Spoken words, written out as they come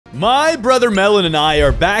My brother Melon and I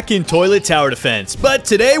are back in Toilet Tower Defense, but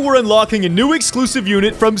today we're unlocking a new exclusive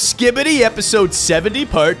unit from Skibidi episode 70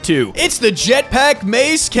 part 2. It's the JETPACK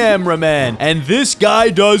MACE CAMERAMAN, and this guy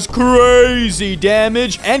does crazy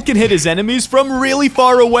damage and can hit his enemies from really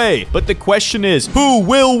far away. But the question is, who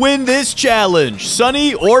will win this challenge,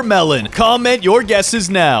 Sunny or Melon? Comment your guesses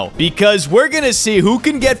now, because we're gonna see who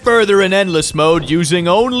can get further in endless mode using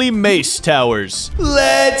only mace towers.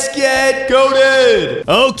 Let's get goated!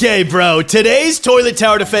 Okay, bro, today's Toilet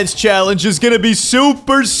Tower Defense challenge is gonna be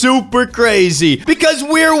super crazy because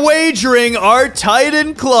we're wagering our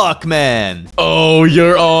Titan Clockman. Oh,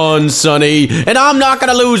 you're on, Sunny. And I'm not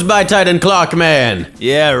gonna lose my Titan Clockman.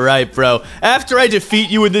 Yeah, right, bro. After I defeat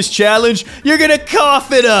you in this challenge, you're gonna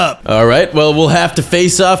cough it up. All right, well, we'll have to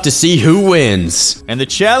face off to see who wins. And the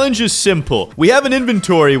challenge is simple. We have an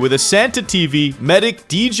inventory with a Santa TV, Medic,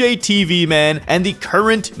 DJ TV Man, and the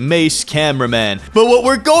current Mace Cameraman. But what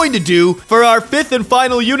we're going to do for our 5th and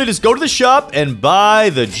final unit is go to the shop and buy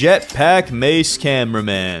the JETPACK MACE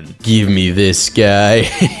Cameraman. Give me this guy.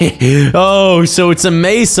 Oh, so it's a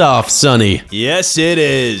mace off, Sunny. Yes, it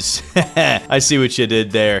is. I see what you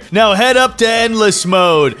did there. Now head up to endless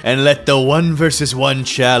mode and let the 1 versus 1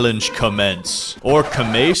 challenge commence. Or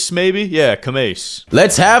Kamace, maybe? Yeah, Kamace.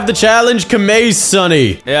 Let's have the challenge Kamace,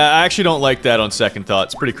 Sunny. Yeah, I actually don't like that on second thought.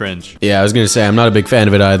 It's pretty cringe. Yeah, I was gonna say, I'm not a big fan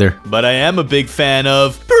of it either. But I am a big fan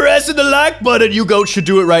of pressing the like button. You goats should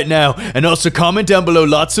do it right now. And also comment down below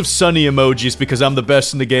lots of Sunny emojis because I'm the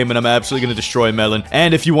best in the game and I'm absolutely going to destroy Melon.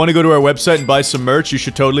 And if you want to go to our website and buy some merch, you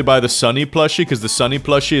should totally buy the Sunny plushie because the Sunny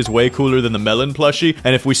plushie is way cooler than the Melon plushie.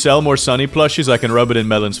 And if we sell more Sunny plushies, I can rub it in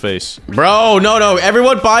Melon's face. Bro, no.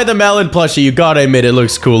 Everyone buy the Melon plushie. You gotta admit it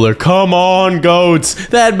looks cooler. Come on, goats.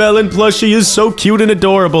 That Melon plushie is so cute and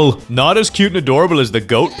adorable. Not as cute and adorable as the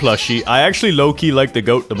goat plushie. I actually low-key like the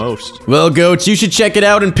goat the most. Well, goats, you should check it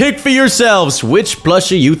out and pick for yourselves which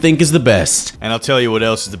plushie you think is the best. And I'll tell you what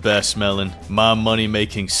else is the best, Melon. My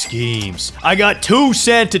money-making schemes. I got 2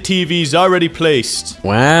 Santa TVs already placed.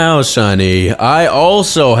 Wow, Sunny. I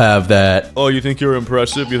also have that. Oh, you think you're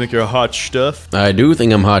impressive? You think you're hot stuff? I do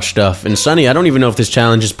think I'm hot stuff. And Sunny, I don't even know if this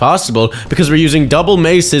challenge is possible because we're using double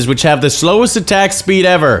maces, which have the slowest attack speed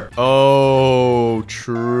ever. Oh,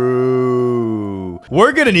 true.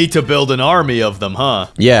 We're gonna need to build an army of them, huh?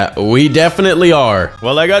 Yeah, we definitely are.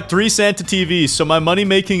 Well, I got 3 Santa TVs, so my money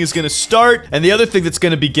making is gonna start, and the other thing that's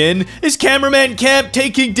gonna begin is Cameraman Camp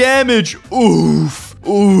taking damage. Oof.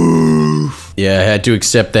 Yeah, I had to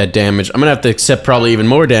accept that damage. I'm gonna have to accept probably even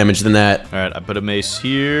more damage than that. All right, I put a mace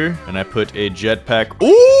here, and I put a jetpack.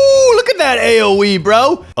 Ooh, look at that AoE,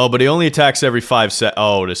 bro. Oh, but he only attacks every 5 seconds.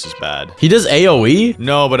 Oh, this is bad. He does AoE?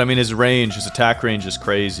 No, but I mean his range, his attack range is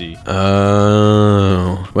crazy.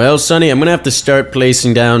 Oh. Well, Sunny, I'm gonna have to start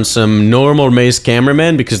placing down some normal mace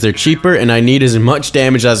cameramen because they're cheaper, and I need as much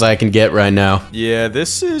damage as I can get right now. Yeah,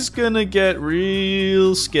 this is gonna get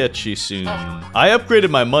real sketchy soon. I upgraded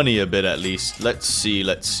my money a bit at least. Let's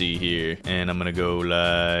see here. And I'm gonna go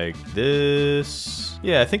like this.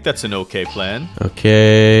 Yeah, I think that's an okay plan.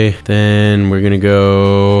 Okay, then we're gonna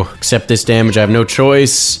go accept this damage. I have no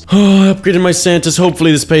choice. Oh, I upgraded my Santas.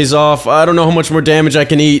 Hopefully this pays off. I don't know how much more damage I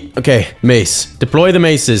can eat. Okay, mace. Deploy the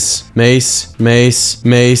maces. Mace.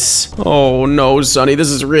 Oh no, Sunny, this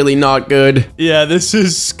is really not good. Yeah, this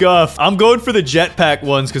is scuff. I'm going for the jetpack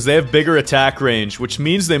ones because they have bigger attack range, which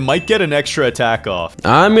means they might get an extra attack off.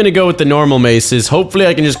 I'm gonna go with the normal maces. Hopefully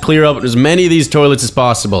I can just clear up as many of these toilets as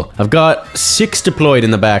possible. I've got 6 deployed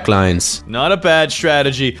in the back lines. Not a bad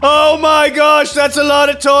strategy. Oh my gosh, that's a lot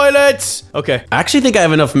of toilets. Okay. I actually think I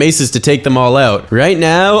have enough maces to take them all out. Right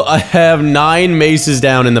now, I have 9 maces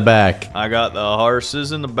down in the back. I got the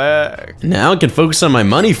horses in the back. Now I can focus on my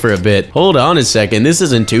money for a bit. Hold on a second, this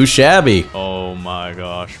isn't too shabby. Oh my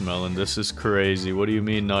gosh, Melon, this is crazy. What do you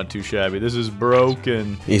mean not too shabby? This is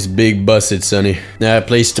broken. He's big busted, Sunny. Now I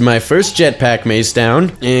placed my first jetpack mace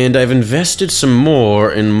down, and I've invested some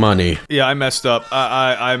more in money. Yeah, I messed up.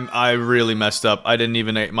 I really messed up. I didn't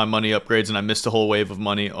even make my money upgrades, and I missed a whole wave of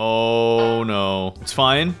money. Oh no. It's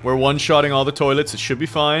fine. We're one-shotting all the toilets. It should be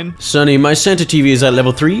fine. Sunny, my Santa TV is at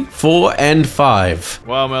level 3, 4, and 5.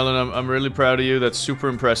 Wow, Melon, I'm really proud of you. That's super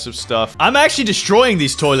impressive stuff. I'm actually destroying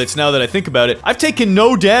these toilets now that I think about it. I've taken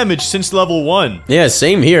no damage since level 1. Yeah,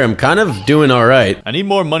 same here. I'm kind of doing all right. I need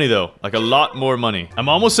more money, though. Like, a lot more money. I'm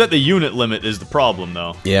almost at the unit limit is the problem,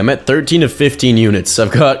 though. Yeah, I'm at 13 of 15 units.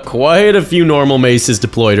 I've got quite a few normal maces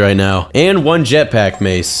deployed right now. And 1 jetpack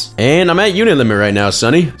mace. And I'm at unit limit right now,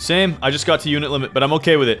 Sonny. Same. I just got to unit limit, but I'm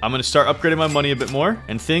okay with it. I'm gonna start upgrading my money a bit more,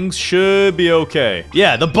 and things should be okay.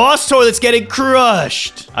 Yeah, the boss toilet's getting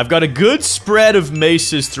crushed. I've got a good spread of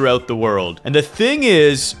maces throughout the world. And the thing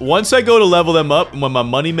is, once I go to level them up, and when my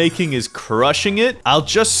money making is crushing it, I'll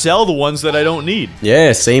just sell the ones that I don't need.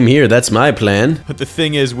 Yeah, same here. That's my plan. But the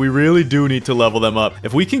thing is, we really do need to level them up.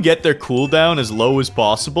 If we can get their cooldown as low as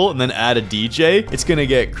possible and then add a DJ, it's gonna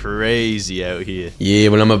get crazy out here. Yeah,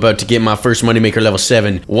 well, I'm about to get my first moneymaker level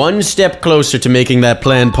 7. One step closer to making that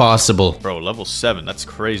plan possible. Bro, level 7, that's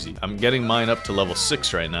crazy. I'm getting mine up to level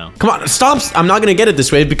 6 right now. Come on, stop. I'm not gonna get it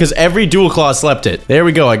this way because every dual claw slept it. There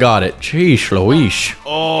we go, I got it. Sheesh, Louise.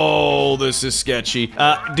 Oh, this is sketchy.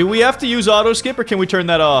 Do we have to use auto skip or can we turn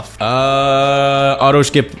that off? Auto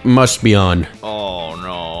skip must be on. Oh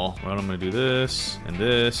no. Well, I'm gonna do this, and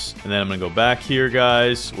then I'm gonna go back here,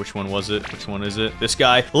 guys. Which one was it? Which one is it? This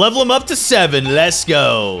guy. Level him up to 7. Let's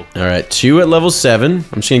go. All right, 2 at level 7.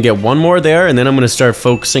 I'm just gonna get 1 more there, and then I'm gonna start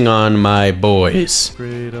focusing on my boys.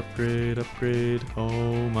 Upgrade, upgrade, upgrade.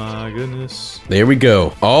 Oh my goodness. There we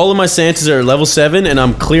go. All of my Santas are at level 7, and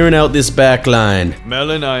I'm clearing out this back line.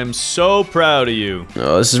 Melon, I am so proud of you.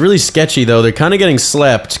 Oh, this is really sketchy, though. They're kind of getting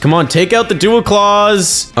slept. Come on, take out the dual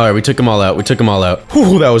claws. All right, we took them all out. We took them all out.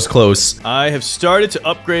 Whew, that was close. I have started to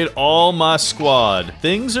upgrade all my squad.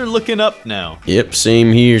 Things are looking up now. Yep,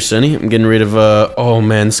 same here, Sonny. I'm getting rid of, oh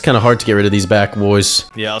man, it's kind of hard to get rid of these back boys.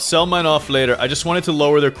 Yeah, I'll sell mine off later. I just wanted to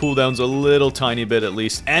lower their cooldowns a little tiny bit at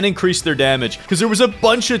least, and increase their damage, because there was a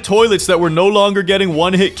bunch of toilets that were no longer getting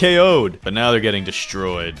one-hit KO'd, but now they're getting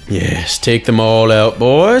destroyed. Yes, take them all out,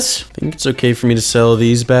 boys. I think it's okay for me to sell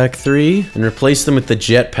these back 3 and replace them with the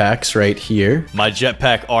jetpacks right here. My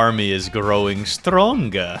jetpack army is growing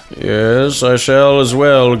stronger. Yes, I shall as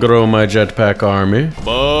well grow my jetpack army.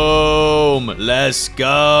 Boom! Let's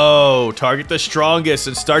go! Target the strongest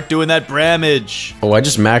and start doing that damage. Oh, I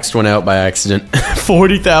just maxed one out by accident.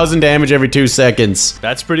 40,000 damage every 2 seconds.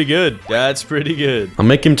 That's pretty good. That's pretty good. I'll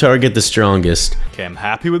make him target the strongest. Okay, I'm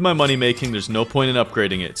happy with my money making. There's no point in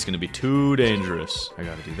upgrading it. It's gonna be too dangerous. I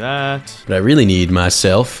gotta do that. What I really need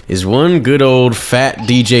myself is one good old fat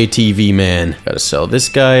DJ TV man. Gotta sell this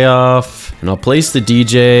guy off. And I'll place the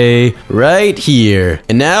DJ right here.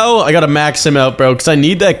 And now I gotta max him out, bro, because I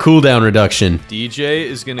need that cooldown reduction. DJ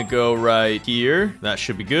is gonna go right here. That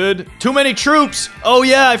should be good. Too many troops! Oh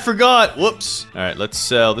yeah, I forgot. Whoops. Alright, let's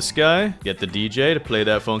sell this guy. Get the DJ to play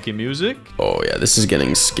that funky music. Oh yeah, this is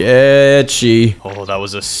getting sketchy. Oh, that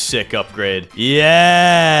was a sick upgrade.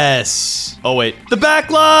 Yes! Oh wait, the back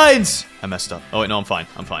lines! I messed up. Oh wait, no, I'm fine.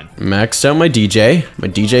 I'm fine. Maxed out my DJ. My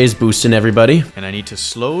DJ is boosting everybody. And I need to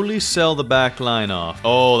slowly sell the back line off.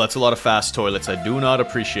 Oh, that's a lot of fast toilets. I do not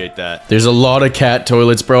appreciate that. There's a lot of cat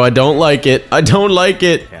toilets, bro. I don't like it. I don't like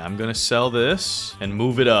it. Okay, I'm gonna sell this and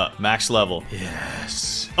move it up. Max level.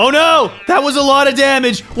 Yes. Oh no! That was a lot of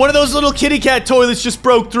damage! One of those little kitty cat toilets just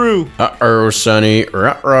broke through. Uh-oh, Sonny.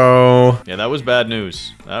 Ruh-roh. Yeah, that was bad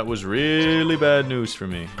news. That was really bad news for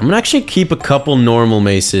me. I'm gonna actually keep a couple normal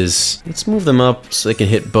maces. Let's move them up so they can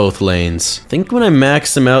hit both lanes. I think when I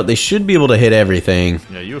max them out, they should be able to hit everything.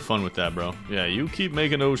 Yeah, you have fun with that, bro. Yeah, you keep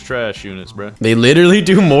making those trash units, bro. They literally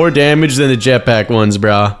do more damage than the jetpack ones,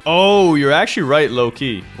 brah. Oh, you're actually right,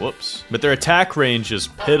 low-key. Whoops. But their attack range is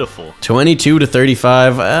pitiful. 22 to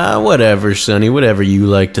 35. Whatever, Sonny. Whatever you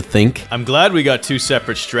like to think. I'm glad we got 2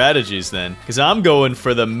 separate strategies then, because I'm going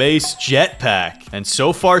for the mace jetpack. And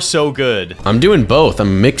so far, so good. I'm doing both.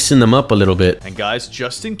 I'm mixing them up a little bit. And guys,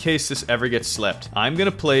 just in case this ever gets slept, I'm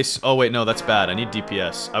gonna place... Oh, wait, no, that's bad. I need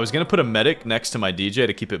DPS. I was gonna put a medic next to my DJ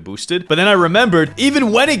to keep it boosted, but then I remembered,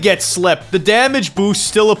 even when it gets slept, the damage boost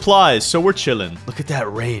still applies, so we're chilling. Look at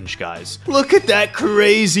that range, guys. Look at that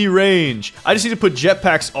crazy range. I just need to put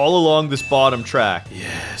jetpacks all along this bottom track.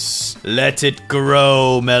 Yes. Let it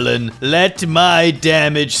grow, Melon. Let my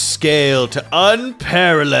damage scale to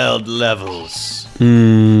unparalleled levels.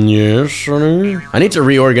 Yes, Sonny. I need to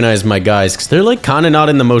reorganize my guys, because they're, like, kind of not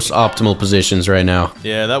in the most optimal positions right now.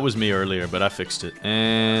 Yeah, that was me earlier, but I fixed it.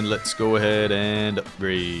 And let's go ahead and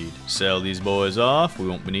upgrade. Sell these boys off. We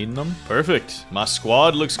won't be needing them. Perfect. My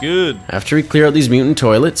squad looks good. After we clear out these mutant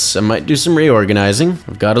toilets, I might do some reorganizing.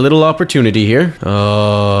 I've got a little opportunity here.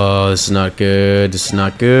 Oh, this is not good. This is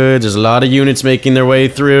not good. There's a lot of units making their way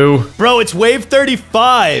through. Bro, it's wave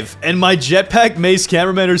 35, and my jetpack mace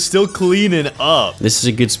cameramen are still cleaning up. up. This is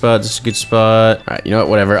a good spot. This is a good spot. All right, you know what?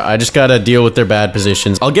 Whatever. I just gotta deal with their bad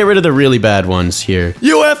positions. I'll get rid of the really bad ones here.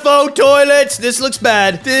 UFO toilets! This looks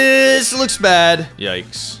bad. This looks bad.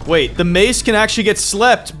 Yikes. Wait, the mace can actually get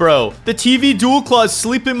slept, bro. The TV dual claw's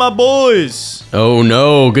sleeping my boys. Oh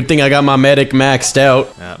no, good thing I got my medic maxed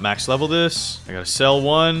out. Max level this. I gotta sell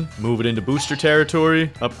one, move it into booster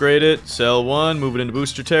territory, upgrade it, sell one, move it into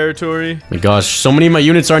booster territory. My gosh, so many of my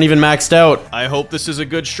units aren't even maxed out. I hope this is a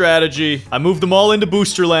good strategy. I moved them all into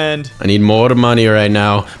booster land. I need more money right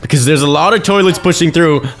now because there's a lot of toilets pushing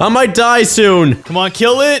through. I might die soon. Come on,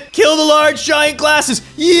 kill it. Kill the large giant glasses.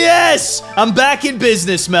 Yes! I'm back in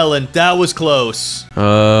business, Melon. That was close.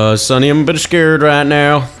 Sonny, I'm a bit scared right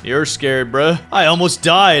now. You're scared, bruh. I almost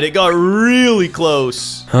died. It got really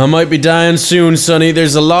close. I might be dying soon, Sonny.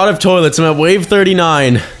 There's a lot of toilets. I'm at wave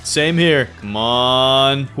 39. Same here. Come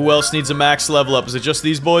on. Who else needs a max level up? Is it just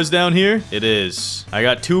these boys down here? It is. I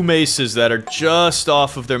got 2 maces that are just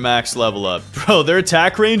off of their max level up. Bro, their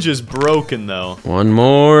attack range is broken, though. One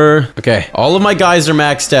more. Okay, all of my guys are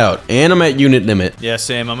maxed out, and I'm at unit limit. Yeah,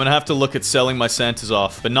 same. I'm gonna have to look at selling my Santas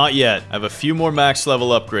off, but not yet. I have a few more max level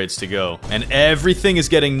upgrades to go. And everything is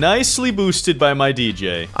getting nicely boosted by my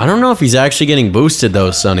DJ. I don't know if he's actually getting boosted,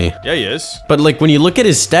 though, Sonny. Yeah, he is. But, like, when you look at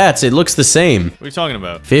his stats, it looks the same. What are you talking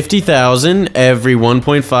about? 50,000 every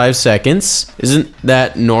 1.5 seconds. Isn't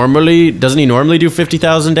that normally... Doesn't he normally do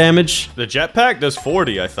 50,000 damage? The jetpack does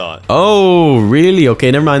 40, I thought. Oh, really?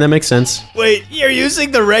 Okay, never mind. That makes sense. Wait, you're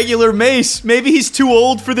using the regular mace. Maybe he's too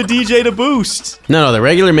old for the DJ to boost. No, the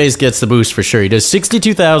regular mace gets the boost for sure. He does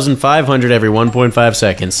 62,500 every 1.5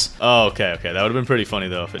 seconds. Oh, okay. That would have been pretty funny,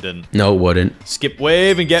 though, if it didn't. No, it wouldn't. Skip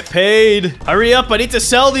wave and get paid. Hurry up, I need to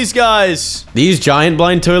sell these guys. These giant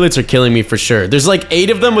blind toilets are killing me for sure. There's like 8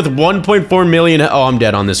 of them with 1.4 million. Oh, I'm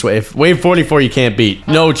dead on this wave. Wave 44 you can't beat.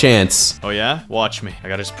 No chance. Oh, yeah? Watch me. I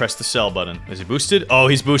gotta just press the sell button. Is he boosted? Oh,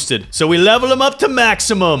 he's boosted. So we level him up to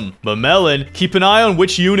maximum. But Melon, keep an eye on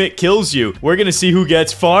which unit kills you. We're gonna see who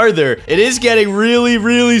gets farther. It is getting really,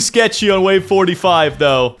 really sketchy on wave 45,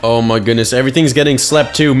 though. Oh my goodness, everything's getting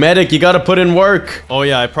slept too. Medic, you gotta put in work. Oh,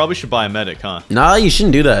 yeah, I probably should buy a medic, huh? Nah, you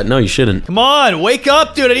shouldn't do that. No, you shouldn't. Come on, wake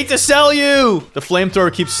up, dude. I need to sell you. The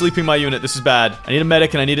flamethrower keeps sleeping my unit. This is bad. I need a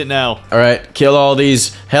medic and I need it now. All right, kill all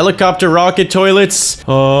these helicopter rocket toilets.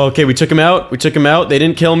 Oh, okay, we took him out. We took him out. They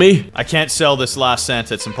didn't kill me. I can't sell this last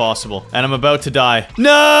Santa. It's impossible. And I'm about to die.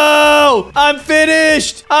 No! I'm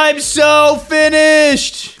finished! I'm so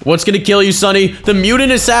finished! What's gonna kill you, Sonny? The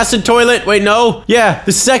mutant assassin toilet? Wait, no. Yeah,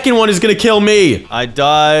 the second one is gonna kill me. I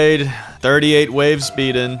died. 38 waves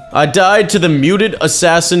beaten. I died to the muted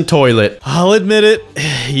assassin toilet. I'll admit it.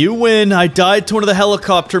 You win. I died to one of the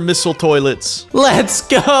helicopter missile toilets. Let's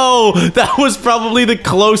go! That was probably the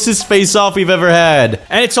closest face-off we've ever had.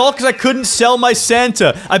 And it's all because I couldn't sell my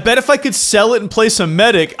Santa. I bet if I could sell it and place a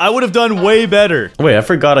medic, I would have done way better. Wait, I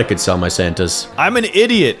forgot I could sell my Santas. I'm an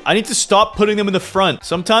idiot. I need to stop putting them in the front.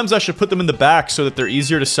 Sometimes I should put them in the back so that they're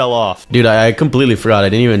easier to sell off. Dude, I completely forgot. I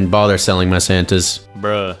didn't even bother selling my Santas.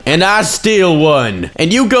 Bruh. And I still won.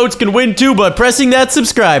 And you goats can win too by pressing that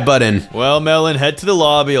subscribe button. Well, Melon, head to the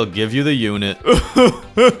lobby. I'll give you the unit.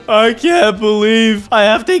 I can't believe I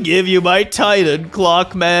have to give you my Titan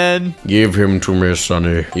clock, man. Give him to me,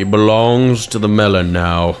 Sonny. He belongs to the Melon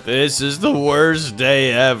now. This is the worst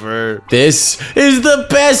day ever. This is the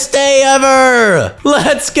best day ever.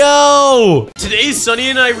 Let's go. Today, Sonny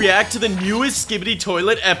and I react to the newest Skibidi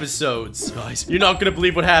toilet episodes. Guys, you're not gonna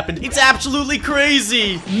believe what happened. It's absolutely crazy.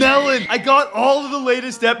 Melon, I got all of the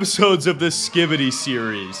latest episodes of this Skibidi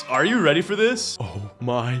series. Are you ready for this? Oh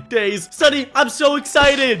my days. Sonny, I'm so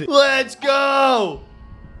excited. Let's go.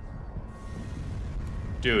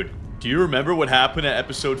 Dude, do you remember what happened at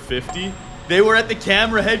episode 50? They were at the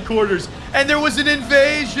camera headquarters and there was an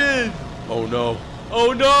invasion. Oh no.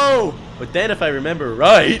 Oh no. But then if I remember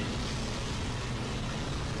right.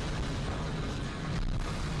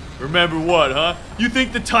 Remember what, huh? You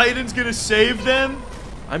think the Titan's gonna save them?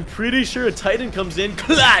 I'm pretty sure a Titan comes in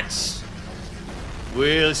clutch.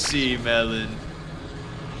 We'll see, Melon.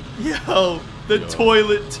 Yo, the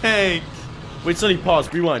toilet tank. Wait, Sonny,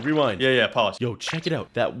 pause. Rewind. Yeah, pause. Yo, check it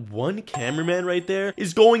out. That one cameraman right there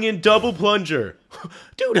is going in double plunger.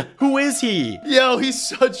 Dude, who is he? Yo, he's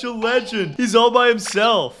such a legend. He's all by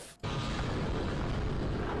himself.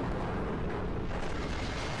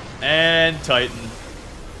 And Titan.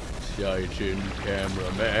 Titan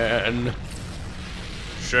cameraman.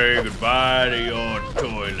 Say goodbye to your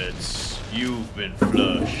toilets. You've been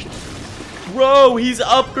flushed. Bro, he's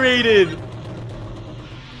upgraded.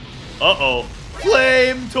 Uh-oh.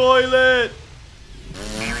 Flame toilet!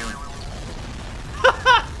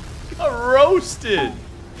 Got roasted.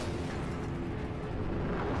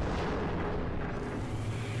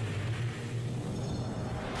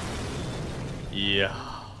 Yeah.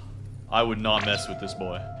 I would not mess with this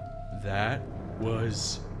boy. That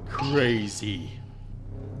was crazy.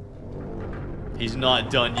 He's not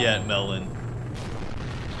done yet, Melon.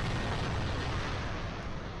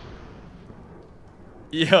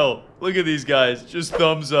 Yo, look at these guys. Just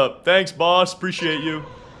thumbs up. Thanks, boss. Appreciate you.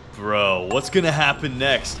 Bro, what's gonna happen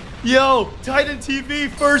next? Yo, Titan TV,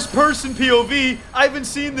 first person POV. I haven't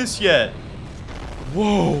seen this yet.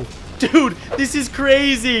 Whoa. Dude, this is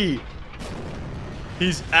crazy.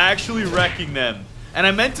 He's actually wrecking them. And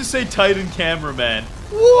I meant to say Titan cameraman.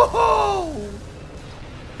 Whoa!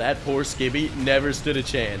 That poor Skibby never stood a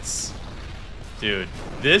chance. Dude,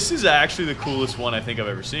 this is actually the coolest one I think I've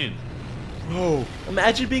ever seen. Bro,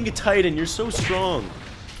 imagine being a Titan. You're so strong.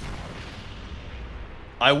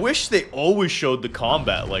 I wish they always showed the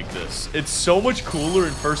combat like this. It's so much cooler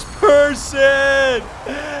in first person.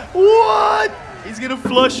 What? He's gonna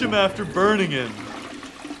flush him after burning him.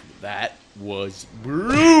 That was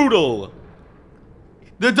brutal.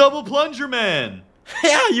 The double plunger man.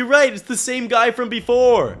 Yeah, you're right. It's the same guy from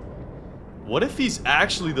before. What if he's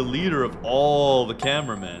actually the leader of all the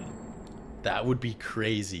cameramen? That would be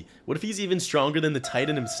crazy. What if he's even stronger than the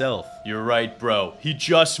Titan himself? You're right, bro. He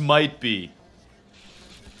just might be.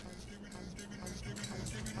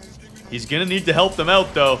 He's gonna need to help them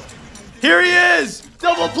out, though. Here he is!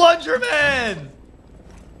 Double plunger man!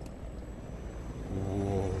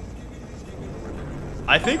 Whoa.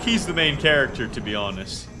 I think he's the main character, to be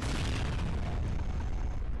honest.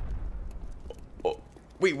 Oh,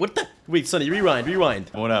 wait, what the? Wait, Sonny, rewind.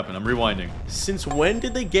 What happened? I'm rewinding. Since when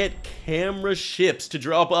did they get camera ships to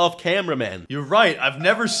drop off cameramen? You're right. I've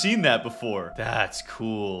never seen that before. That's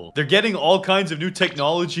cool. They're getting all kinds of new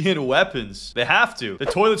technology and weapons. They have to. The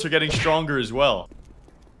toilets are getting stronger as well.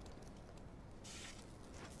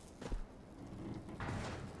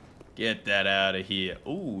 Get that out of here.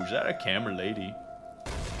 Ooh, is that a camera lady?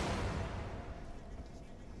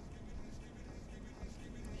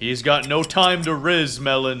 He's got no time to riz,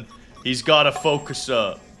 Melon. He's gotta focus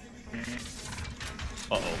up.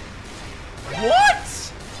 Uh-oh.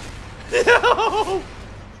 What? No!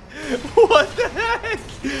 What the heck?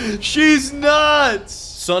 She's nuts!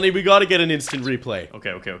 Sonny, we gotta get an instant replay.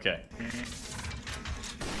 Okay.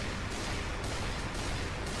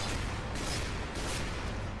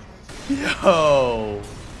 Yo!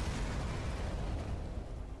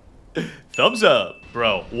 Thumbs up.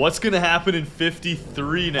 Bro, what's gonna happen in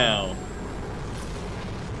 53 now?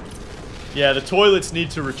 Yeah, the toilets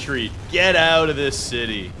need to retreat. Get out of this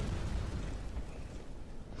city.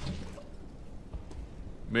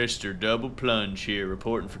 Mr. Double Plunge here,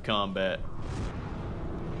 reporting for combat.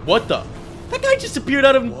 What the? That guy just appeared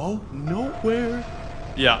out of nowhere.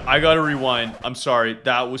 Yeah, I gotta rewind. I'm sorry,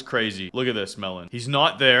 that was crazy. Look at this, Melon. He's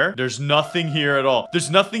not there. There's nothing here at all. There's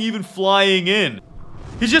nothing even flying in.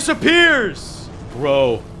 He just appears!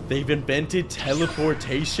 Bro, they've invented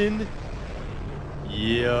teleportation?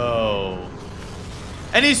 Yo.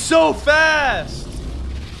 And he's so fast!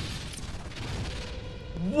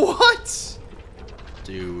 What?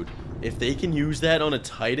 Dude, if they can use that on a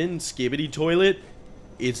Titan Skibidi toilet,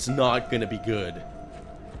 it's not gonna be good.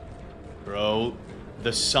 Bro,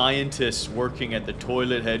 the scientists working at the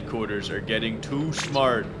toilet headquarters are getting too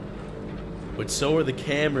smart. But so are the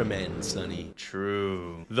cameramen, Sonny.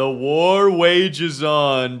 True. The war wages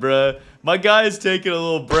on, bruh. My guy's taking a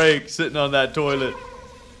little break sitting on that toilet.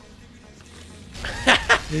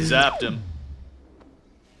 Zapped him.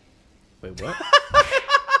 Wait, what?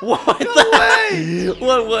 What the way!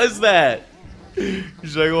 What was that?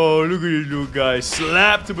 He's like, oh, look at this little guy.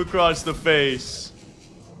 Slapped him across the face.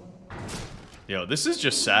 Yo, this is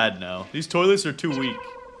just sad now. These toilets are too weak.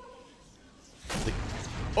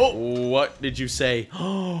 Oh! What did you say?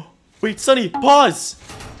 Wait, Sonny, pause!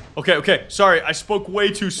 Okay. Sorry, I spoke way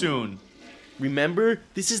too soon. Remember?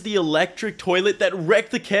 This is the electric toilet that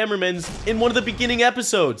wrecked the cameramans in one of the beginning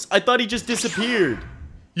episodes. I thought he just disappeared.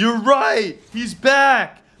 You're right! He's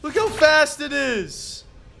back! Look how fast it is!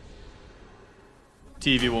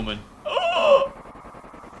 TV woman. Oh!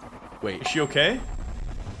 Wait. Is she okay?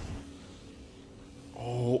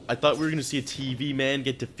 Oh, I thought we were gonna see a TV man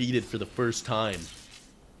get defeated for the first time.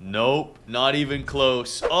 Nope, not even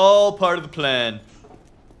close. All part of the plan.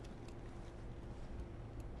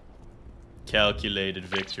 Calculated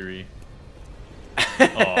victory.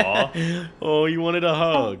 Aww. Oh, you wanted a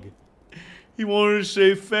hug. He wanted to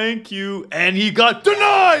say thank you, and he got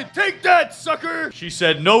denied! Take that, sucker! She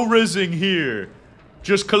said no rizzing here.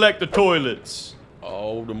 Just collect the toilets.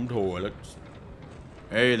 Oh, them toilets.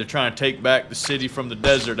 Hey, they're trying to take back the city from the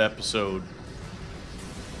desert episode.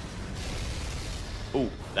 Oh,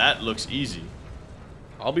 that looks easy.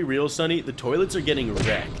 I'll be real, Sonny. The toilets are getting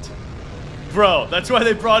wrecked. Bro, that's why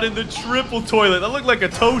they brought in the triple toilet. That looked like a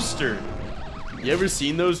toaster. You ever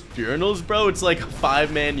seen those urinals, bro? It's like a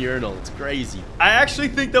 5-man urinal. It's crazy. I actually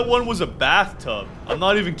think that one was a bathtub. I'm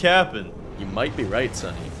not even capping. You might be right,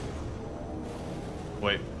 Sonny.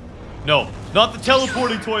 Wait. No, not the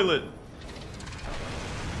teleporting toilet.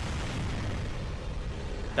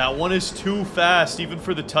 That one is too fast, even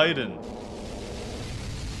for the Titan.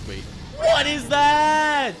 Wait. What is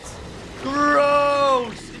that?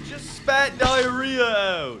 Gross! It just spat diarrhea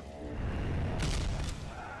out.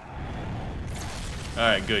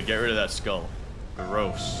 Alright, good. Get rid of that skull.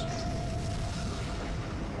 Gross.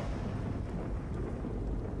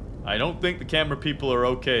 I don't think the camera people are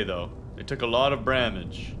okay, though. They took a lot of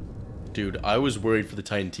damage. Dude, I was worried for the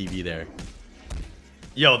Titan TV there.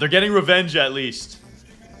 Yo, they're getting revenge at least.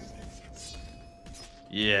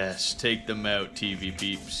 Yes, take them out, TV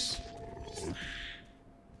peeps.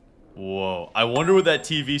 Whoa, I wonder what that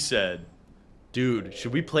TV said. Dude,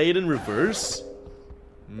 should we play it in reverse?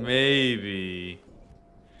 Maybe.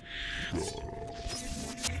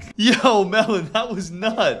 Yo, Melon, that was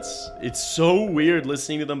nuts. It's so weird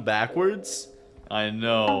listening to them backwards. I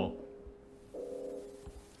know.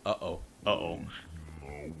 Uh-oh. Uh-oh.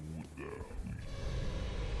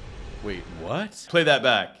 Wait, what? Play that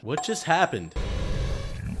back. What just happened?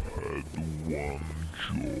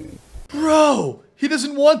 Bro, he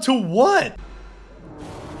doesn't want to what?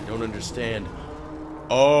 I don't understand.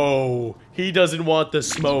 Oh, he doesn't want the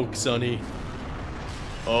smoke, Sonny.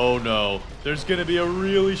 Oh no, there's gonna be a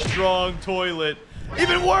really strong toilet.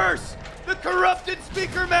 Even worse, the corrupted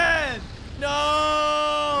speaker man!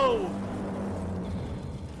 No!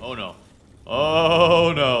 Oh no.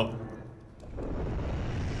 Oh no.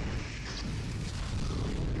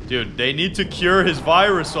 Dude, they need to cure his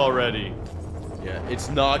virus already. Yeah, it's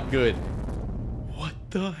not good. What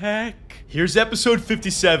the heck? Here's episode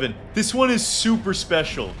 57. This one is super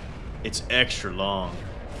special. It's extra long.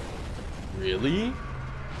 Really?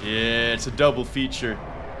 Yeah, it's a double feature.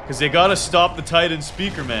 Because they gotta stop the Titan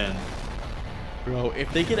Speaker Man. Bro,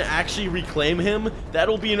 if they can actually reclaim him,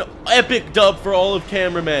 that'll be an epic dub for all of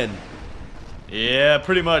cameramen. Yeah,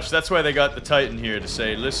 pretty much. That's why they got the Titan here to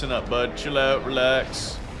say, listen up, bud. Chill out,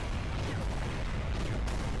 relax.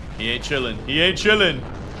 He ain't chilling. He ain't chilling.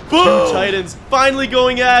 Boom! Two Titans finally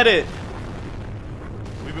going at it.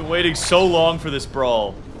 We've been waiting so long for this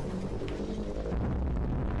brawl.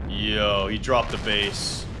 Yo, he dropped the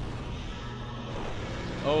base.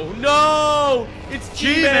 Oh no! It's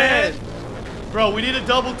G-Man! Bro, we need a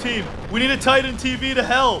double team. We need a Titan TV to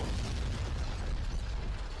help.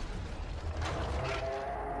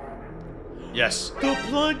 Yes. The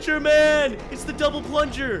plunger man! It's the double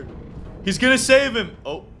plunger! He's gonna save him.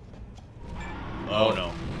 Oh. Oh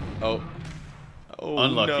no. Oh. Oh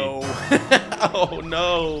Unlucky. no. Oh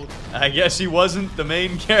no. I guess he wasn't the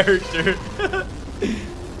main character.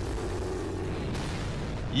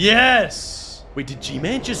 Yes! Wait, did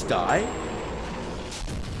G-Man just die?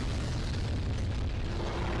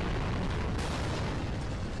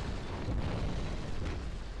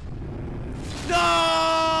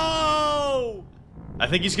 No! I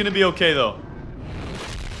think he's gonna be okay though.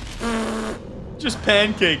 Just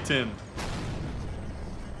pancaked him.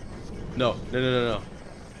 No.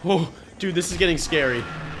 Oh, dude, this is getting scary.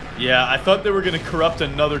 Yeah, I thought they were gonna corrupt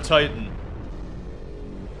another Titan.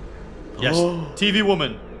 Yes, TV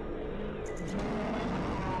woman.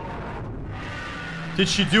 Did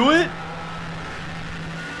she do it?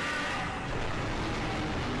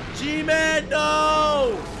 G-Man,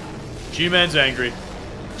 no! G-Man's angry.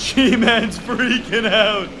 G-Man's freaking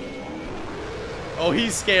out. Oh,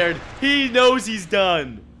 he's scared. He knows he's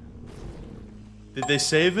done. Did they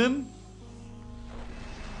save him?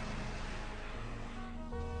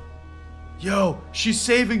 Yo, she's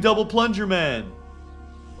saving Double Plunger Man.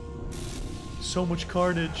 So much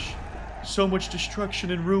carnage. So much destruction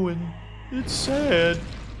and ruin. It's sad.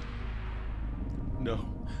 No.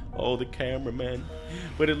 Oh, the cameraman.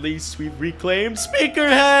 But at least we've reclaimed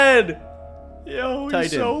Speakerhead! Yo, he's Titan.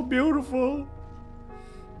 so beautiful.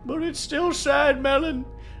 But it's still sad, Melon.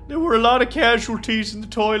 There were a lot of casualties in the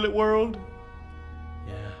toilet world.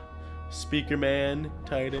 Yeah. Speakerman,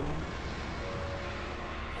 Titan.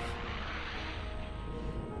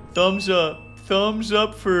 Thumbs up. Thumbs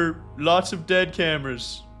up for lots of dead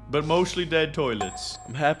cameras, but mostly dead toilets.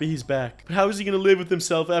 I'm happy he's back. But how is he gonna live with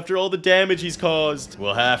himself after all the damage he's caused?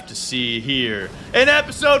 We'll have to see here. In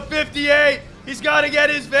episode 58, he's gotta get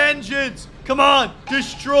his vengeance. Come on,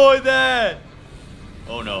 destroy that.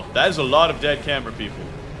 Oh no, that is a lot of dead camera people.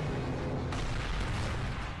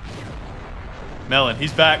 Melon,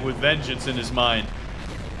 he's back with vengeance in his mind.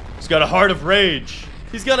 He's got a heart of rage.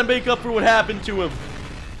 He's gotta make up for what happened to him.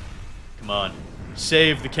 Come on.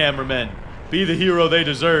 Save the cameramen. Be the hero they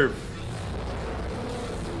deserve.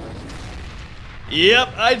 Yep,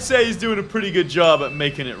 I'd say he's doing a pretty good job at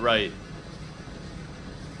making it right.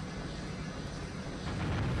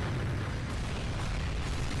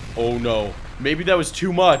 Oh no. Maybe that was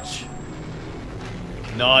too much.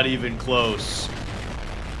 Not even close.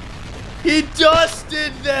 He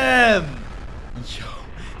dusted them! Yo,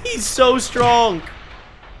 he's so strong.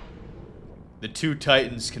 The two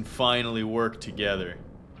titans can finally work together.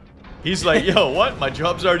 He's like, yo, what? My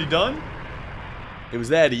job's already done? It was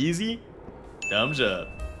that easy? Thumbs up.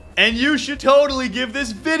 And you should totally give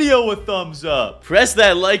this video a thumbs up. Press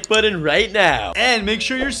that like button right now. And make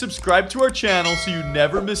sure you're subscribed to our channel so you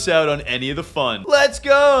never miss out on any of the fun. Let's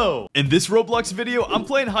go! In this Roblox video, I'm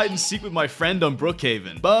playing hide and seek with my friend on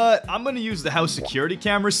Brookhaven. But I'm gonna use the house security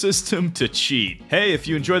camera system to cheat. Hey, if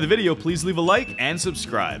you enjoy the video, please leave a like and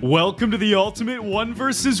subscribe. Welcome to the ultimate 1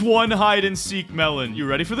 versus 1 hide and seek, Melon. You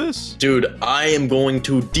ready for this? Dude, I am going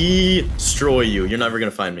to destroy you. You're never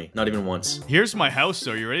gonna find me. Not even once. Here's my house,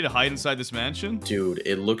 though. You ready to hide inside this mansion? Dude,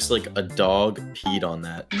 it looks like a dog peed on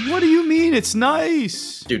that. What do you mean? It's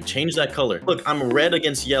nice. Dude, change that color. Look, I'm red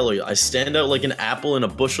against yellow. I stand out like an apple in a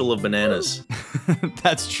bushel of bananas.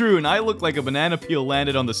 That's true, and I look like a banana peel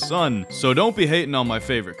landed on the sun, so don't be hating on my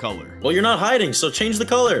favorite color. Well, you're not hiding, so change the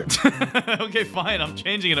color. Okay, fine. I'm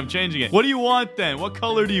changing it. What do you want, then? What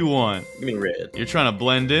color do you want? Give me red. You're trying to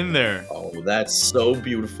blend in there. Oh, that's so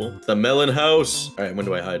beautiful. The melon house. All right, when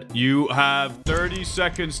do I hide? You have 30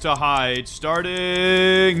 seconds to hide,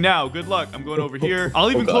 starting now. Good luck. I'm going over here. I'll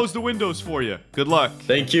even close the windows for you. Good luck.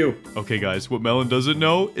 Thank you. Okay, guys, what Melon doesn't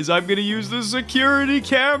know is I'm gonna use the security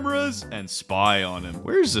cameras and spy on him.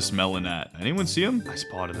 Where's this Melon at? Anyone see him? I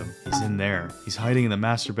spotted him. He's in there. He's hiding in the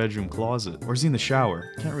master bedroom closet. Or is he in the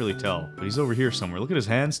shower? Can't really tell, but he's over here somewhere. Look at his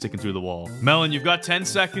hand sticking through the wall. Melon, you've got 10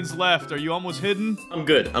 seconds left. Are you almost hidden? I'm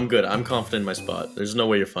good. I'm confident in my spot. There's no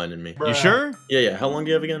way you're finding me. You sure? Yeah. How long do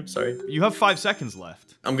you have again? Sorry. You have 5 seconds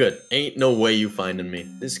left. I'm good. Ain't no way you finding me.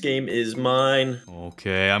 This game is mine.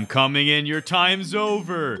 Okay, I'm coming in. Your time's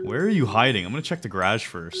over. Where are you hiding? I'm gonna check the garage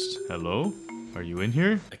first. Hello? Are you in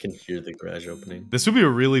here? I can hear the garage opening. This would be a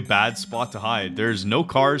really bad spot to hide. There's no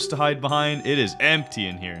cars to hide behind. It is empty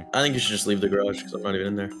in here. I think you should just leave the garage because I'm not even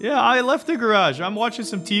in there. Yeah, I left the garage. I'm watching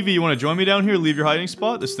some TV. You want to join me down here? Leave your hiding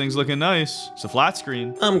spot? This thing's looking nice. It's a flat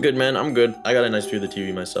screen. I'm good, man. I'm good. I got a nice view of the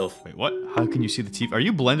TV myself. Wait, what? How can you see the TV? Are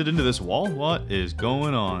you blended into this wall? What is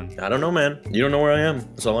going on? I don't know, man. You don't know where I am.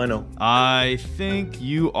 That's all I know. I think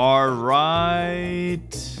you are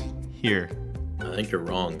right here. I think you're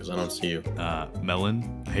wrong because I don't see you.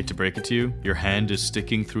 Melon, I hate to break it to you. Your hand is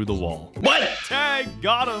sticking through the wall. What? Tag!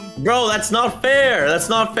 Got him! Bro, that's not fair. That's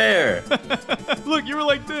not fair. Look, you were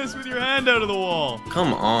like this with your hand out of the wall.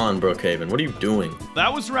 Come on, Brookhaven. What are you doing?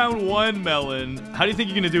 That was round 1, Melon. How do you think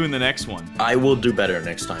you're gonna do in the next one? I will do better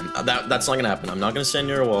next time. That's not gonna happen. I'm not gonna stand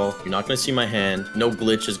near a wall. You're not gonna see my hand. No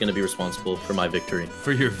glitch is gonna be responsible for my victory.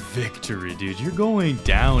 For your victory, dude. You're going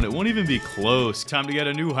down. It won't even be close. Time to get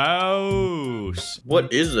a new house.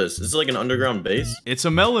 What is this? Is this like an underground base? It's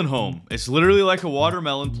a melon home. It's literally like a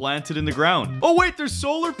watermelon planted in the ground. Oh wait, there's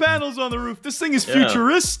solar panels on the roof. This thing is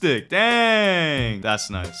futuristic. Dang. That's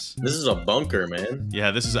nice. This is a bunker, man.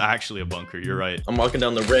 Yeah, this is actually a bunker. You're right. I'm walking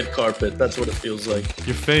down the red carpet. That's what it feels like.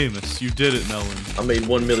 You're famous. You did it, Melon. I made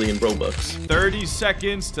 1 million Robux. 30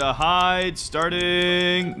 seconds to hide,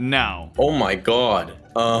 starting now. Oh my god.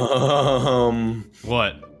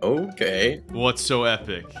 What? Okay. What's so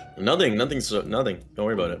epic? Nothing. Don't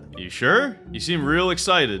worry about it. You sure? You seem real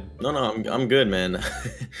excited. No, I'm good, man.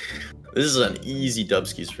 This is an easy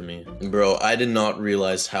dubskis for me. Bro, I did not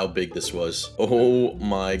realize how big this was. Oh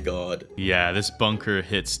my god. Yeah, this bunker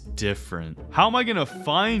hits different. How am I gonna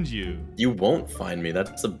find you? You won't find me.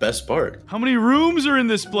 That's the best part. How many rooms are in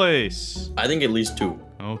this place? I think at least 2.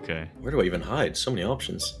 Okay. Where do I even hide? So many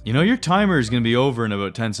options. You know, your timer is gonna be over in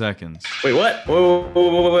about 10 seconds. Wait, what?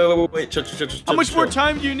 Wait. Chill. How much more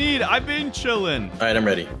time do you need? I've been chilling. All right, I'm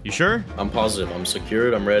ready. You sure? I'm positive. I'm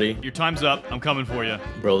secured. I'm ready. Your time's up. I'm coming for you.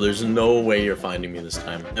 Bro, there's no way you're finding me this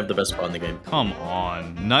time. I have the best spot in the game. Come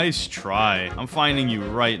on. Nice try. I'm finding you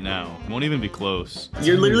right now. Won't even be close.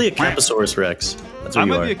 You're literally a Caposaurus Rex. That's what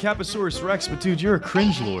you are. I might be a Caposaurus Rex, but dude, you're a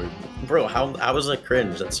cringe lord. Bro, how is that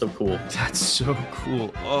cringe? That's so cool. That's so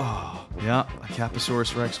cool. Oh. Yeah, a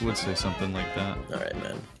Caposaurus Rex would say something like that. All right,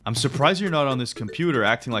 man. I'm surprised you're not on this computer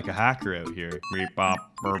acting like a hacker out here.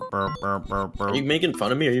 Are you making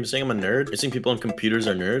fun of me? Are you saying I'm a nerd? You're saying people on computers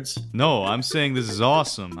are nerds? No, I'm saying this is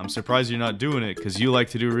awesome. I'm surprised you're not doing it because you like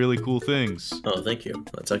to do really cool things. Oh, thank you.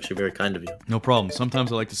 That's actually very kind of you. No problem.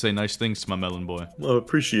 Sometimes I like to say nice things to my melon boy. Well,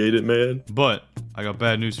 appreciate it, man. But I got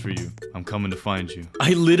bad news for you. I'm coming to find you.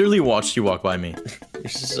 I literally watched you walk by me. You're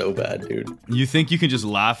so bad, dude. You think you can just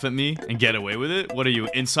laugh at me and get away with it? What are you,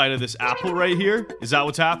 inside of this apple right here? Is that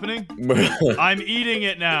what's happening? I'm eating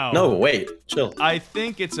it now. No, wait. Chill. I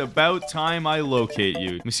think it's about time I locate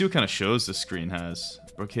you. Let me see what kind of shows this screen has.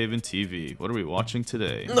 Brookhaven TV. What are we watching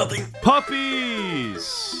today? Nothing.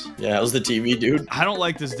 Puppies! Yeah, how's the TV, dude? I don't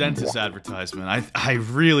like this dentist advertisement. I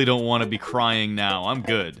really don't want to be crying now. I'm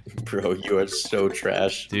good. Bro, you are so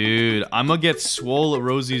trash. Dude, I'm gonna get swole at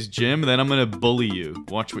Rosie's gym, and then I'm gonna bully you.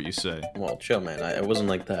 Watch what you say. Well, chill, man. I wasn't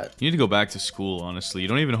like that. You need to go back to school, honestly. You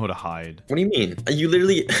don't even know how to hide. What do you mean? You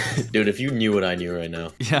literally... Dude, if you knew what I knew right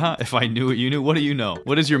now. Yeah, if I knew what you knew, what do you know?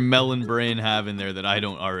 What does your melon brain have in there that I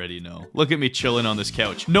don't already know? Look at me chilling on this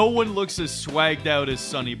couch. No one looks as swagged out as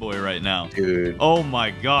Sunny Boy right now. Dude. Oh my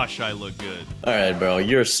gosh, I look good. Alright, bro.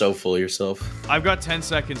 You're so full of yourself. I've got 10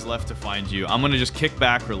 seconds left to find you. I'm gonna just kick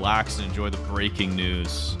back, relax, and enjoy the breaking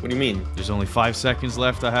news. What do you mean? There's only 5 seconds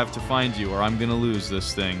left I have to find you, or I'm gonna lose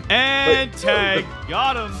this thing. And tag!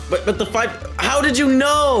 Got him! But the 5... How did you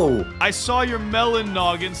know? I saw your melon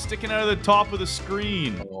noggin sticking out of the top of the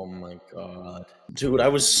screen. Oh my god. Dude, I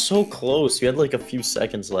was so close. You had like a few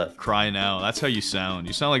seconds left. Cry now. That's how you sound.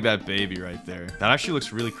 You sound like that baby right there. That actually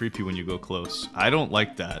looks really creepy when you go close. I don't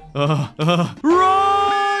like that.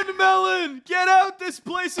 Run, Melon! Get out! This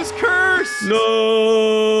place is cursed!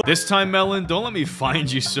 No! This time, Melon, don't let me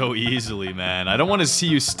find you so easily, man. I don't want to see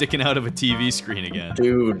you sticking out of a TV screen again.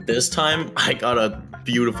 Dude, this time I got a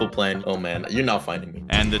beautiful plan. Oh man, you're not finding me.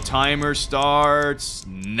 And the timer starts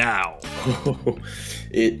now.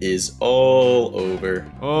 It is all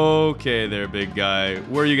over. Okay there, big guy.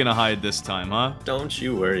 Where are you gonna hide this time, huh? Don't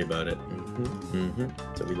you worry about it.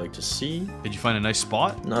 So we like to see. Did you find a nice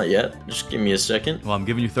spot? Not yet. Just give me a second. Well, I'm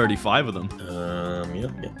giving you 35 of them.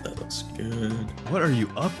 Yep, that looks good. What are you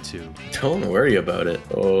up to? Don't worry about it.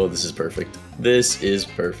 Oh, this is perfect. This is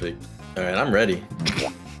perfect. All right, I'm ready.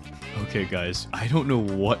 Okay, guys, I don't know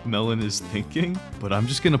what Melon is thinking, but I'm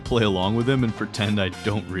just gonna play along with him and pretend I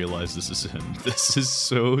don't realize this is him. This is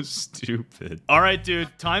so stupid. All right, dude,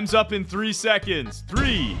 time's up in 3 seconds.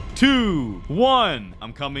 3, 2, 1.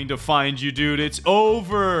 I'm coming to find you, dude. It's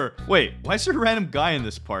over. Wait, why is there a random guy in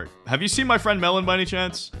this part? Have you seen my friend Melon by any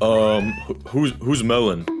chance? Who's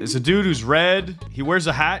Melon? It's a dude who's red. He wears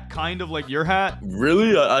a hat, kind of like your hat.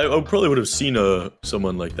 Really? I probably would have seen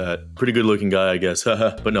someone like that. Pretty good looking guy, I guess.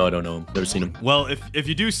 But no, I don't know him. Never seen him. Well, if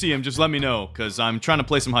you do see him, just let me know, because I'm trying to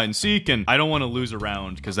play some hide and seek, and I don't want to lose a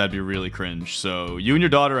round, because that'd be really cringe. So you and your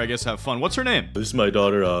daughter, I guess, have fun. What's her name? This is my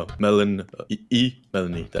daughter, Melon.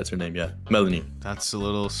 Melanie. That's her name, yeah. Melanie. That's a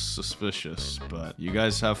little suspicious, but you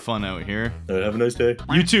guys have fun out here. Have a nice day.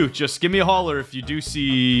 You too. Just give me a holler if you do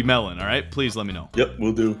see Melon, all right? Please let me know. Yep,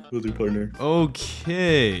 we'll do. We'll do, partner.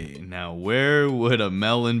 Okay. Now, where would a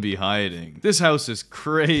Melon be hiding? This house is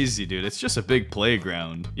crazy, dude. It's just a big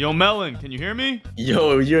playground. Yo, Melon, can you hear me?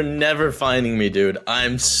 Yo, you're never finding me, dude.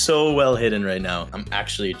 I'm so well hidden right now. I'm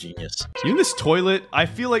actually a genius. You in this toilet? I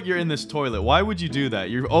feel like you're in this toilet. Why would you do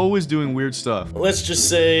that? You're always doing weird stuff. Let's just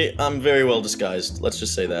say I'm very well disguised. Let's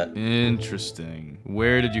just say that. Interesting.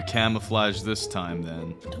 Where did you camouflage this time,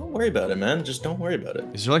 then? Don't worry about it, man. Just don't worry about it.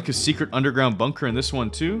 Is there like a secret underground bunker in this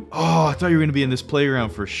one, too? Oh, I thought you were gonna be in this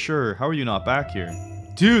playground for sure. How are you not back here?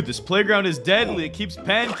 Dude, this playground is deadly. It keeps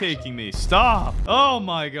pancaking me. Stop. Oh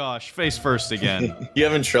my gosh. Face first again. You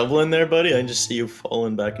having trouble in there, buddy? I just see you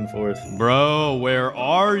falling back and forth. Bro, where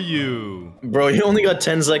are you? Bro, you only got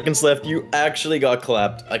 10 seconds left. You actually got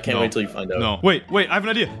clapped. I can't wait till you find out. No. Wait, I have an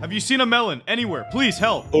idea. Have you seen a Melon anywhere? Please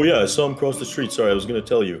help. Oh yeah, I saw him cross the street. Sorry, I was gonna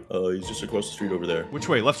tell you. He's just across the street over there. Which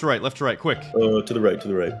way? Left to right, left to right, quick. To the right, to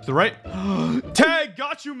the right. To the right? Tag!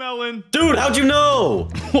 Got you, Melon! Dude, how'd you know?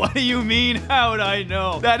 What do you mean, how'd I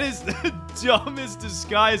know? That is the dumbest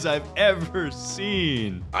disguise I've ever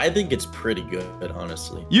seen. I think it's pretty good,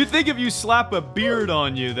 honestly. You think if you slap a beard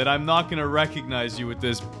on you that I'm not gonna recognize you with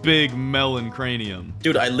this big melon cranium?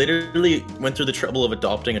 Dude, I literally went through the trouble of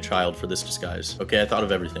adopting a child for this disguise. Okay, I thought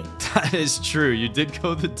of everything. That is true. You did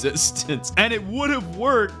go the distance. And it would have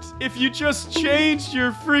worked if you just changed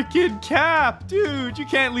your freaking cap. Dude, you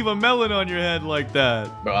can't leave a melon on your head like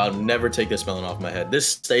that. Bro, I'll never take this melon off my head. This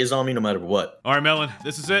stays on me no matter what. All right, Melon,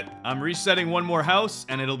 this is it. I'm restarting setting one more house,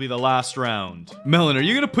 and it'll be the last round. Melon, are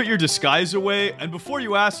you gonna put your disguise away? And before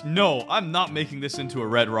you ask, no, I'm not making this into a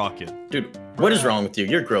red rocket. Dude, what is wrong with you?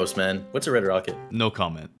 You're gross, man. What's a red rocket? No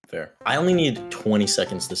comment. Fair. I only need 20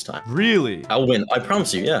 seconds this time. Really? I'll win. I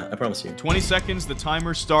promise you. Yeah, I promise you. 20 seconds, the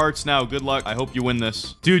timer starts now. Good luck. I hope you win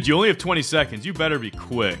this. Dude, you only have 20 seconds. You better be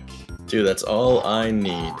quick. Dude, that's all I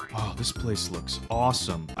need. Oh, this place looks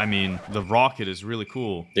awesome. I mean, the rocket is really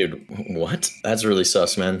cool. Dude, what? That's really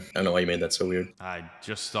sus, man. I don't know why you made that so weird. I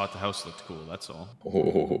just thought the house looked cool, that's all.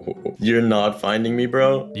 Oh, you're not finding me,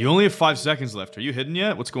 bro? You only have 5 seconds left. Are you hidden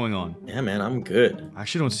yet? What's going on? Yeah, man, I'm good. I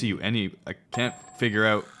actually don't see you any... I can't figure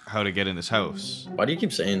out how to get in this house. Why do you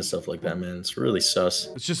keep saying stuff like that, man? It's really sus.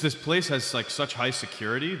 It's just this place has like such high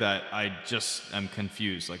security that I just am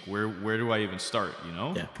confused. Like where do I even start, you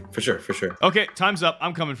know? Yeah, for sure, for sure. Okay, time's up.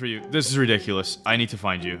 I'm coming for you. This is ridiculous. I need to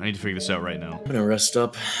find you. I need to figure this out right now. I'm gonna rest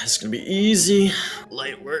up. It's gonna be easy.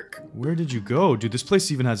 Light work. Where did you go? Dude, this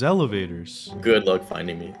place even has elevators. Good luck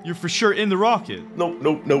finding me. You're for sure in the rocket. Nope,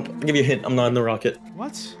 nope, nope. I'll give you a hint. I'm not in the rocket.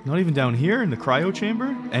 What? Not even down here in the cryo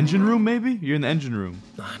chamber? Engine room, maybe? You're in the engine room.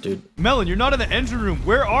 Ah, dude. Melon, you're not in the engine room.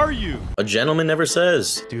 Where are you? A gentleman never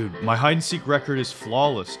says. Dude, my hide-and-seek record is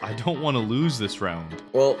flawless. I don't want to lose this round.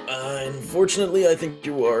 Well, unfortunately, I think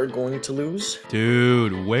you are going to lose.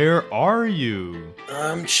 Dude, where are you?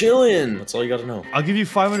 I'm chilling. That's all you gotta know. I'll give you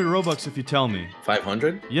 500 Robux if you tell me.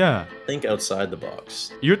 500? Yeah. Think outside the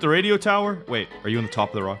box. You're at the radio tower? Wait, are you on the top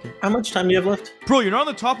of the rocket? How much time do you have left? Bro, you're not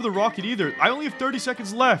on the top of the rocket either. I only have 30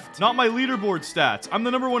 seconds left. Not my leaderboard stats. I'm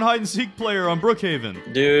the #1 hide-and-seek player on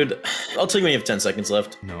Brookhaven. Dude, I'll take me if 10 seconds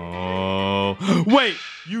left. No. Wait,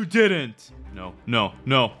 you didn't. No, no,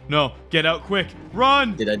 no, no. Get out quick.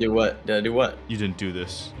 Run! Did I do what? Did I do what? You didn't do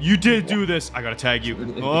this. You did do this. I gotta tag you.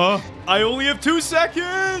 I only have 2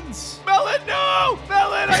 seconds! Melon, no!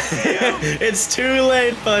 Melon, I see you! It's too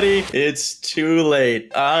late, buddy. It's too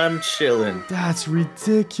late. I'm chilling. That's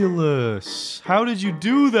ridiculous. How did you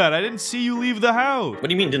do that? I didn't see you leave the house. What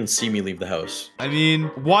do you mean didn't see me leave the house? I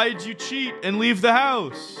mean, why did you cheat and leave the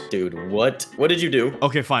house? Dude, what? What did you do?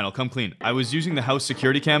 Okay, fine, I'll come clean. I was using the house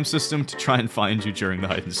security cam system to try and find you during the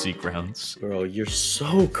hide-and-seek rounds. Bro, you're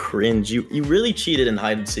so cringe. You really cheated in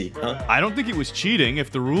hide-and-seek, huh? I don't think it was cheating if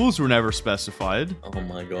the rules were never specified. Oh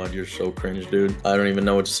my god, you're so cringe, dude. I don't even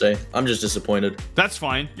know what to say. I'm just disappointed. That's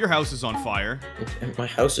fine. Your house is on fire. My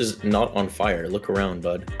house is not on fire. Look around,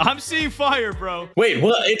 bud. I'm seeing fire, bro. Wait,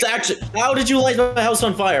 what? It's actually... How did you light my house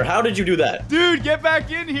on fire? How did you do that? Dude, get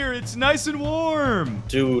back in here. It's nice and warm.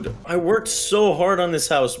 Dude, I worked so hard on this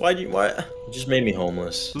house. Why? It just made me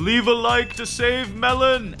homeless. Leave a like to save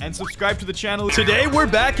Melon and subscribe to the channel. Today, we're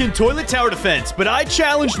back in toilet tower defense, but I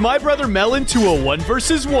challenged my brother Melon to a 1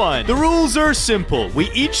 versus 1. The rules are simple.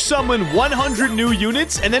 We each summon 100 new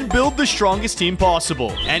units and then build the strongest team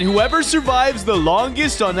possible. And whoever survives the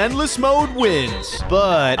longest on endless mode wins.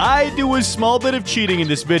 But I do a small bit of cheating in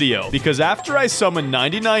this video because after I summon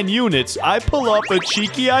 99 units, I pull up a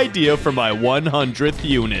cheeky idea for my 100th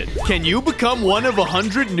unit. Can you become one of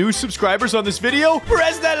 100 new subscribers on this video?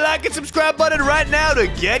 Press that like and subscribe button right now to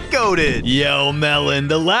get goated. Yo, Melon,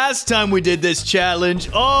 the last time we did this challenge,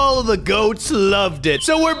 all the goats loved it.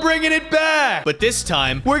 So we're bringing it back. But this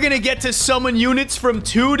time, we're gonna get to summon units from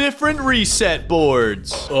 2 different reset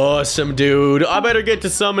boards. Awesome, dude. I better get to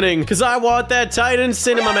summoning, because I want that Titan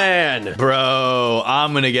Cinema Man. Bro,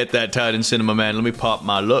 I'm gonna get that Titan Cinema Man. Let me pop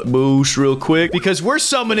my luck boost real quick, because we're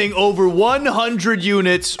summoning over 100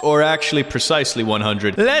 units, or actually precisely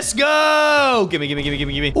 100. Let's go! Gimme, gimme, gimme,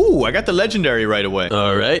 gimme, gimme. Ooh, I got the legendary right away.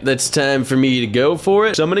 All right, that's time for me to go for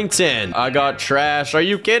it. Summoning 10. I got trash. Are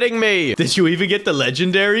you kidding me? Did you even get the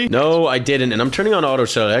legendary? No, I didn't, and I'm turning on auto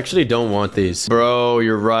shell. I actually don't want these. Bro,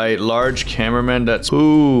 you're right. Large cameraman, that's...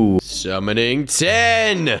 Ooh. Summoning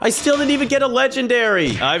 10. I still didn't even get a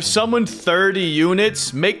legendary. I've summoned 30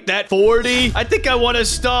 units. Make that 40. I think I want to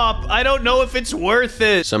stop. I don't know if it's worth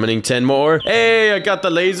it. Summoning 10 more. Hey, I got the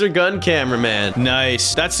laser gun cameraman.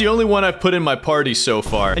 Nice. That's the only one I've put in my party so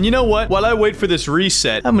far. And you know what? While I wait for this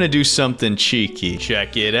reset, I'm gonna do something cheeky.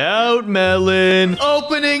 Check it out, Melon.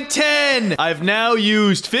 Opening 10. I've now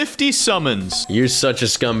used 50 summons. You're such a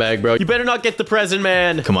scumbag, bro. You better not get the present,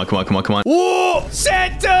 man. Come on, come on, come on, come on. Whoa!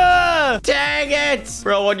 Santa! Dang it!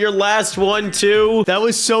 Bro, on your last one, too? That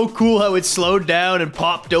was so cool how it slowed down and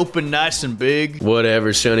popped open nice and big.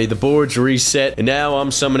 Whatever, Sonny. The board's reset, and now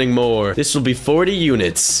I'm summoning more. This will be 40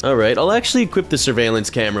 units. All right, I'll actually equip the surveillance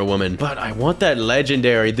camera woman, but I want that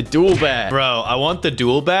legendary, the dual bat. Bro, I want the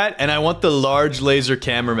dual bat, and I want the large laser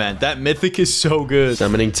cameraman. That mythic is so good.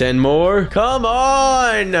 Summoning 10 more. Come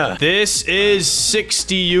on! This is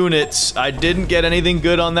 60 units. I didn't get anything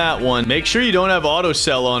good on that one. Make sure you don't have auto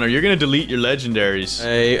cell on or you're you're gonna delete your legendaries.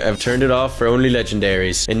 I've turned it off for only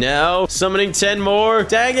legendaries. And now, summoning 10 more.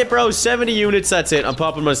 Dang it, bro. 70 units, that's it. I'm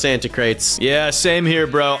popping my Santa crates. Yeah, same here,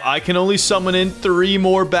 bro. I can only summon in 3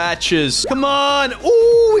 more batches. Come on.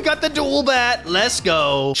 Ooh, we got the dual bat. Let's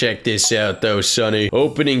go. Check this out, though, Sonny.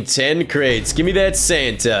 Opening 10 crates. Give me that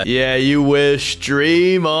Santa. Yeah, you wish.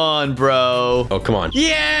 Dream on, bro. Oh, come on.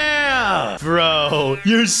 Yeah! Bro,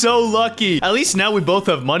 you're so lucky. At least now we both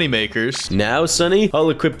have money makers. Now, Sonny, I'll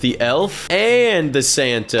equip the elf and the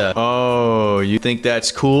Santa. Oh, you think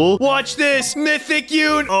that's cool? Watch this. Mythic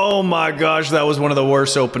unit. Oh my gosh, that was one of the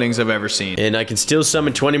worst openings I've ever seen. And I can still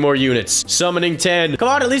summon 20 more units. Summoning 10. Come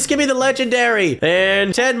on, at least give me the legendary.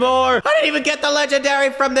 And 10 more. I didn't even get the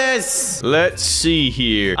legendary from this. Let's see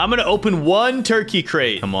here. I'm gonna open 1 turkey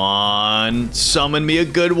crate. Come on. Summon me a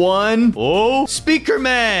good one. Oh, speaker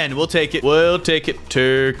man. We'll take it. We'll take it.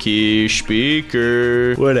 Turkey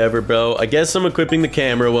speaker. Whatever, bro. I guess I'm equipping the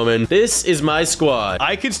camera woman. This is my squad.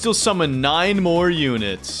 I could still summon 9 more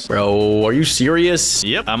units. Bro, are you serious?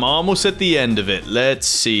 Yep, I'm almost at the end of it. Let's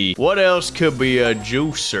see. What else could be a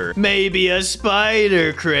juicer? Maybe a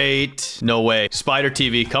spider crate. No way. Spider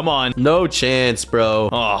TV, come on. No chance, bro.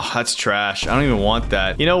 Oh, that's trash. I don't even want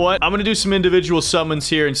that. You know what? I'm gonna do some individual summons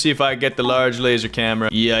here and see if I get the large laser camera.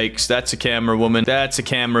 Yikes, that's a camera woman. That's a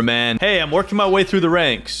cameraman. Hey, I'm working my way through the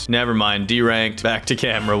ranks. Never mind, D-ranked. Back to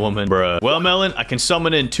camera woman. Bruh. Well, Melon, I can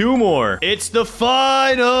summon in 2 more. It's the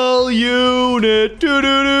final unit.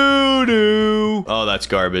 Do-do-do-do. Oh, that's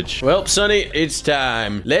garbage. Well, Sonny, it's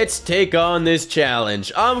time. Let's take on this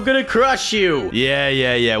challenge. I'm gonna crush you.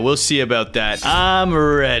 Yeah. We'll see about that. I'm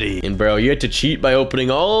ready. And bro, you had to cheat by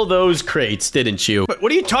opening all those crates, didn't you? But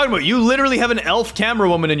what are you talking about? You literally have an elf camera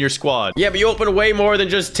woman in your squad. Yeah, but you opened way more than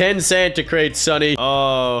just 10 Santa crates, Sonny.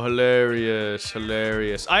 Oh, hilarious.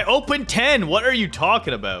 I opened 10. What are you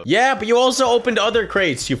talking about? Yeah, but you also opened other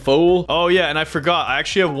crates, you fool. Oh, yeah, and I forgot. I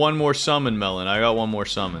actually have 1 more summon, Melon. I got 1 more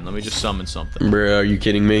summon. Let me just summon something. Bro, are you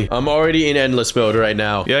kidding me? I'm already in endless mode right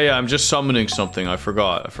now. Yeah, I'm just summoning something. I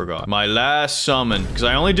forgot. My last summon, because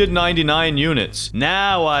I only did 99 units.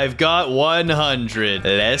 Now I've got 100.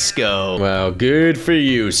 Let's go. Wow, good for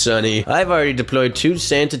you, Sonny. I've already deployed 2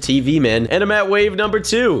 Santa TV men, and I'm at wave number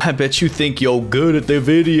 2. I bet you think you're good at the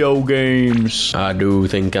video games. I do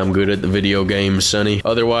think I'm good at the video games, Sonny.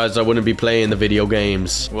 Otherwise, I wouldn't be playing the video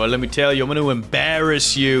games. Well, let me tell you, I'm going to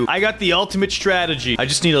embarrass you. I got the ultimate strategy. I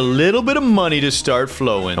just need a little bit of money to start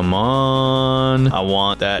flowing. Come on. I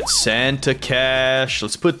want that Santa cash.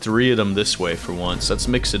 Let's put 3 of them this way for once. Let's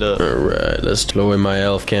mix it up. All right, let's deploy my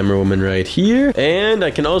elf camera woman right here. And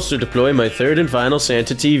I can also deploy my 3rd and final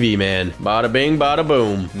Santa TV man. Bada bing, bada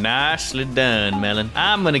boom. Nicely done, Melon.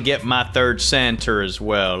 I'm going to get my 3rd Santa as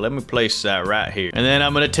well. Let me place that right here. And then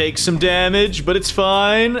I'm going to take some damage, but it's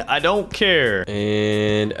fine. I don't care.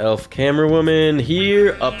 And elf camera woman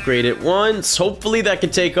here. Upgrade it once. Hopefully that can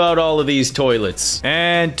take out all of these toilets.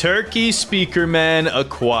 And turkey speaker man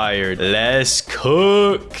acquired. Let's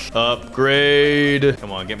cook. Upgrade.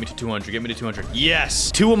 Come on, get me to 200. Get me to 200.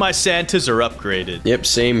 Yes. 2 of my Santas are upgraded. Yep,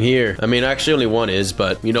 same here. I mean, actually only 1 is,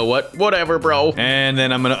 but you know what? Whatever, bro. And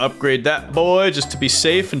then I'm going to upgrade that boy just to be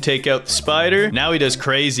safe and take out the spider. Now he does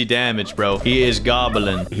crazy damage, bro. He is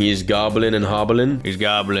gobbling. He's gobbling and hobbling. He's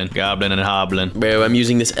gobbling and hobbling. Bro, I'm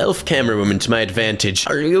using this elf camera woman to my advantage.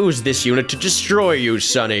 I'll use this unit to destroy you,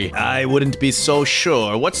 Sonny. I wouldn't be so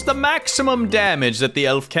sure. What's the maximum damage that the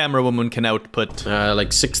elf camera woman can output?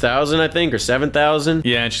 Like 6,000, I think, or 7,000.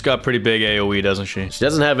 Yeah, and she's got pretty big AoE, doesn't she? She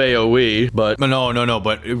doesn't have AoE, but... No,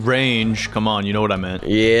 but range. Come on, you know what I meant.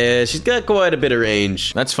 Yeah, she's got quite a bit of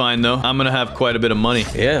range. That's fine, though. I'm gonna have quite a bit of money.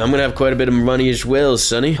 Yeah, I'm gonna have quite a bit of money as well,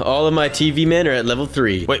 Sonny. All of my TV men are at level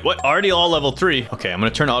 3. Wait, what? Already all level 3? Okay, I'm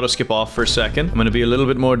gonna turn auto skip off for a second. I'm gonna be a little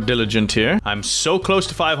bit more diligent here. I'm so close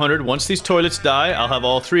to 500. Once these toilets die, I'll have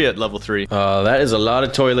all 3 at level 3. Oh, that is a lot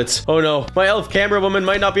of toilets. Oh no, my elf camera woman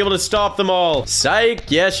might not be able to stop them all. Psych,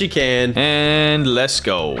 yeah, she can. And let's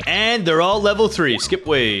go. And they're all level 3. Skip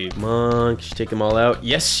wave. Come on, can she take them all out?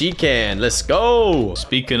 Yes, she can. Let's go.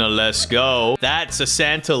 Speaking of let's go, that's a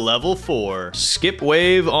Santa level 4. Skip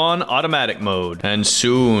wave on automatic mode. And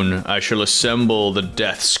soon, I shall assemble the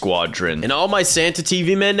Death Squadron. And all my Santa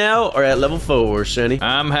TV men now are at level 4, Sonny.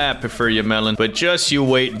 I'm happy for you, Melon. But just you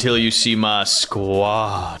wait until you see my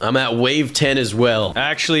squad. I'm at wave 10 as well.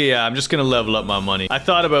 Actually, yeah, I'm just gonna level up my money. I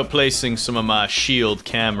thought about placing some of my shield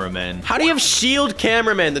cameramen. How do you have shield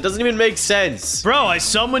cameramen? That doesn't even make sense. Bro, I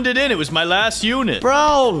summoned it in. It was my last unit.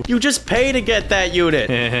 Bro, you just pay to get that unit.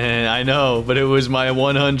 I know, but it was my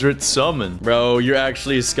 100th summon. Bro, you're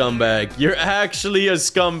actually a scumbag. You're actually a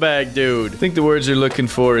scumbag, dude. I think the words you're looking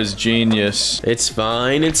for is genius. It's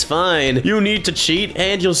fine. It's fine. You need to to cheat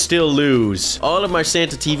and you'll still lose. All of my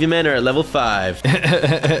Santa TV men are at level 5.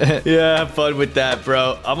 Yeah, have fun with that,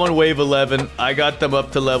 bro. I'm on wave 11. I got them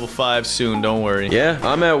up to level 5 soon. Don't worry. Yeah,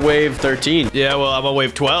 I'm at wave 13. Yeah, well, I'm on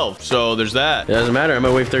wave 12, so there's that. It doesn't matter. I'm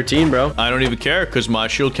at wave 13, bro. I don't even care, because my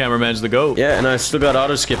shield cameraman's the GOAT. Yeah, and I still got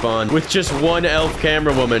auto skip on with just one elf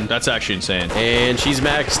camera woman. That's actually insane. And she's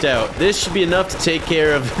maxed out. This should be enough to take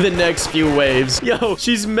care of the next few waves. Yo,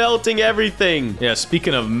 she's melting everything. Yeah,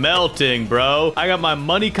 speaking of melting, bro, I got my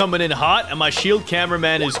money coming in hot, and my shield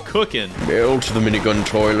cameraman is cooking. Melt the minigun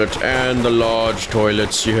toilet and the large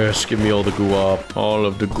toilets. Yes, give me all the guap. All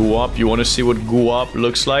of the guap. You want to see what guap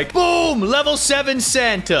looks like? Boom! Level 7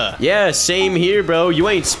 Santa. Yeah, same here, bro. You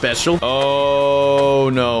ain't special. Oh,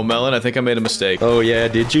 no, Melon. I think I made a mistake. Oh, yeah,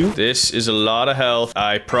 did you? This is a lot of health.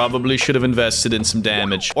 I probably should have invested in some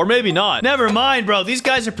damage. Or maybe not. Never mind, bro. These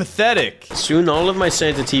guys are pathetic. Soon, all of my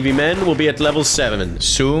Santa TV men will be at level 7.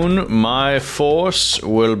 Soon, my force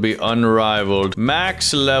will be unrivaled.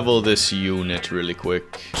 Max level this unit really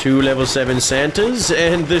quick. 2 level 7 Santas,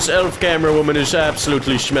 and this elf camera woman is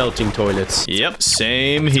absolutely schmelting toilets. Yep,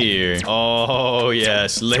 same here. Oh,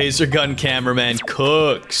 yes. Laser gun cameraman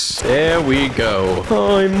cooks. There we go.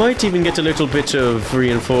 Oh, I might even get a little bit of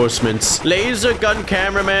reinforcements. Laser gun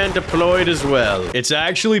cameraman deployed as well. It's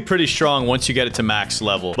actually pretty strong once you get it to max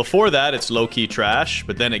level. Before that, it's low-key trash,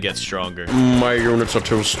 but then it gets stronger. My units are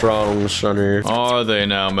too strong, Sonny. Are they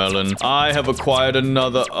now, Melon? I have acquired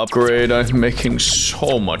another upgrade. I'm making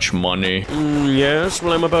so much money. Yes,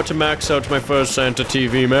 well, I'm about to max out my first Santa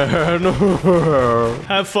TV, man.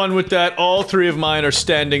 Have fun with that. All 3 of mine are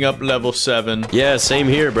standing up level 7. Yeah, same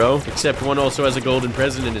here, bro. Except one also has a golden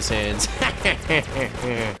present in his hands.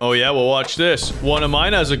 Oh, yeah? Well, watch this. One of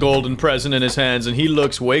mine has a golden present in his hands, and he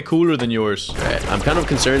looks way cooler than yours. Alright, I'm kind of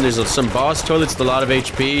concerned. There's some boss toilets with a lot of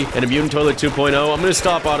HP and a mutant toilet 2.0. I'm gonna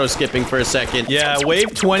stop auto-skipping for a second. Yeah, wave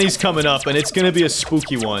 20's coming up, and it's gonna be a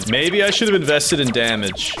spooky one. Maybe I should have invested in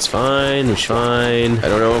damage. It's fine. It's fine. I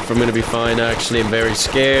don't know if I'm gonna be fine, actually. I'm very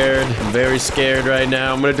scared. I'm very scared right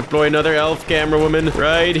now. I'm gonna deploy another elf camera woman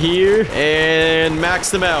right here and max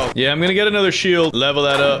them out. Yeah, I'm gonna get another shield. Level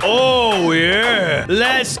that up. Oh, yeah.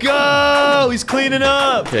 Let's go. He's cleaning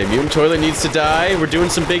up. Okay, mutant toilet needs to die. We're doing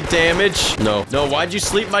some big damage. No. No, why'd you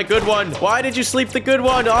sleep my good one? Why did you sleep the good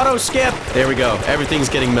one? Auto skip. There we go. Everything's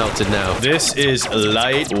getting melted now. This is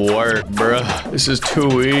light work, bruh. This is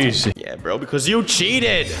too easy. Yeah, bro, because you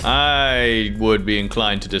cheated. I would be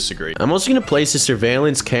inclined to disagree. I'm also gonna place a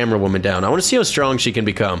surveillance camera woman down. I want to see how strong she can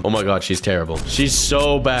become. Oh my god, she's terrible. She's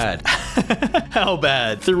so bad. How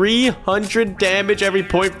bad? 300 damage every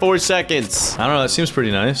 0.4 seconds. I don't know, that seems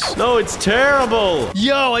pretty nice. No, it's terrible.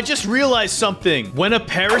 Yo, I just realized something. When a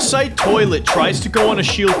parasite toilet tries to go on a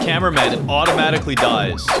shield cameraman, it automatically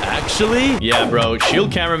dies. Actually? Yeah, bro.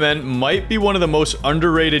 Shield cameraman might be one of the most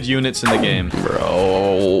underrated units in the game.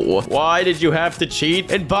 Bro, why did you have to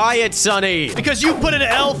cheat and buy it, Sonny? Because you put an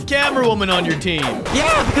elf camera woman on your team.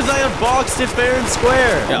 Yeah, because I unboxed it fair and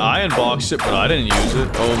square. Yeah, I unboxed it, but I didn't use it.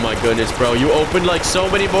 Oh my goodness, bro. You opened like so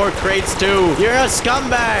many more crates too. You're a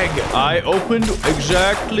scumbag. I opened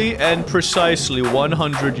exactly and precisely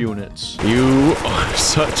 100 units. You are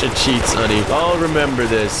such a cheat, Sonny. I'll remember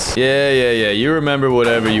this. Yeah. You remember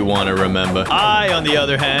whatever you want to remember. I, on the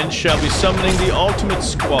other hand, shall be summoning the ultimate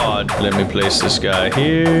squad. Let me place this guy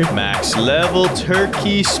here. Max level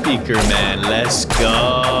turkey speaker man. Let's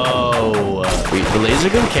go. Wait, the laser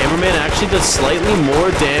gun cameraman actually does slightly more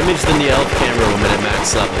damage than the elf camera woman at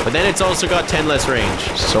max level. But then it's also got 10 less range.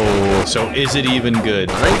 So is it even good?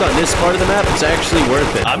 I think on this part of the map, it's actually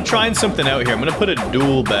worth it. I'm trying something out here. I'm gonna put a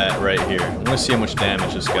dual bat right here. I wanna see how much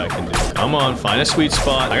damage this guy can do. Come on, find a sweet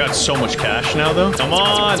spot. I got so much cash now, though. Come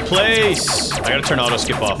on, place. I gotta turn auto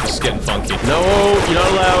skip off. This is getting funky. No, you're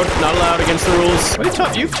not allowed. Not allowed against the rules. What are you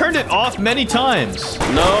talking? You've turned it off many times.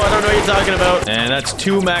 No, I don't know what you're talking about. And that's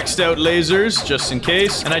 2 maxed out lasers, just in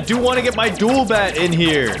case. And I do want to get my dual bat in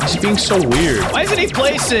here. He's being so weird. Why isn't he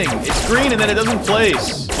placing? It's green and then it doesn't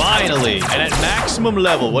place. Finally. And at maximum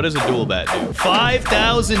level, what does a dual bat do?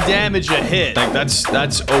 5,000 damage a hit. Like,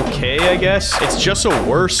 that's okay, I guess. It's just a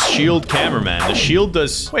worse shield cameraman. The shield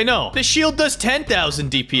does... Wait, no. The shield does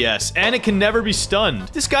 10,000 DPS, and it can never be stunned.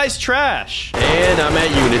 This guy's trash. And I'm at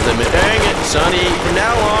unit limit. Dang it, Sonny. From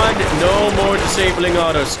now on, no more disabling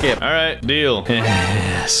auto skip. All right, deal.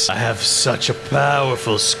 Yes. I have such a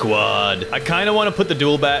powerful squad. I kind of want to put the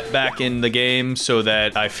dual bat back in the game so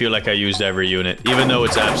that I feel like I used every unit, even though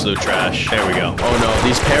it's absolute trash. There we go. Oh no,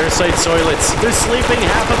 these parasite toilets. They're sleeping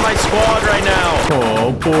half of my squad right now.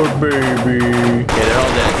 Oh, poor baby. Okay, they're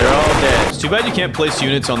all dead. They're all dead. It's too bad you can't place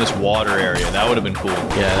units on this water area. That would have been cool.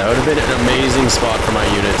 Yeah, that would have been an amazing spot for my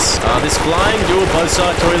units. This flying dual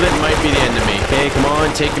buzzsaw toilet might be the enemy. Okay, come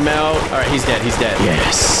on, take him out. All right, he's dead. He's dead.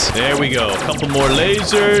 Yes. There we go. A couple more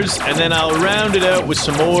lasers, and then I'll round it out with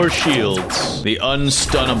some more shields. The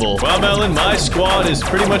unstunnable. Well, Melon, my squad is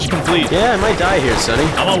pretty much complete. Yeah, I might die here, Sonny.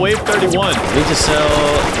 I'm on wave 31. I need to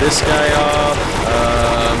sell this guy off.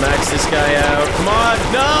 Max this guy out. Come on.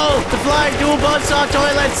 No! The flying dual buzzsaw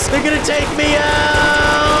toilets! They're gonna take me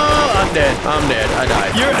out! I'm dead. I'm dead. I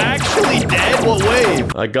died. You're actually dead? What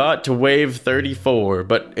wave? I got to wave 34,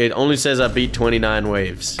 but it only says I beat 29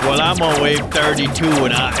 waves. Well, I'm on wave 32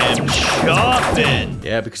 and I am chopping.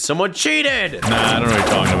 Yeah, because someone cheated! Nah, I don't know what you're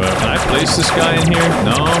talking about. Can I place this guy in here?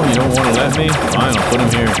 No, you don't want to let me? Fine, I'll put him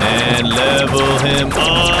here. And level him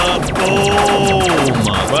up. Boom!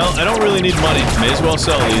 Well, I don't really need money. May as well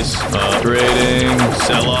sell these. Upgrading.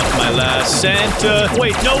 Sell off my last Santa.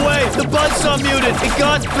 Wait, no way! The buzzsaw mutant! It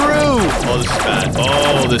got through! Oh, this is bad.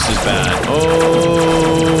 Oh, this is bad.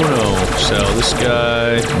 Oh, no. Sell this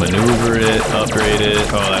guy. Maneuver it. Upgrade it.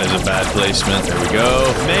 Oh, that is a bad placement. There we go.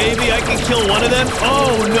 Maybe I can kill one of them?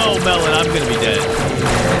 Oh, no, Melon. I'm gonna be dead.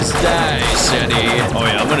 Yes, die, Sonny. Oh,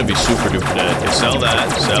 yeah, I'm gonna be super duper dead. Okay, sell that.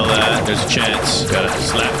 Sell that. There's a chance. Gotta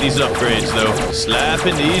slap these upgrades, though.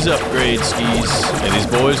 Slapping these upgrades, skis. And these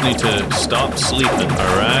boys need to stop sleeping.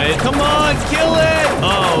 All right. Come on, kill it!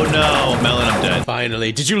 Oh, no. Melon, I'm dead.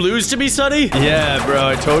 Finally. Did you lose to me, Sonny? Yeah, bro.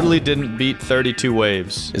 I totally didn't beat 32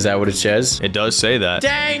 waves. Is that what it says? It does say that.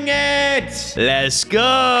 Dang it! Let's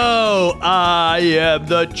go! I am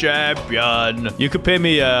the champion. You could pay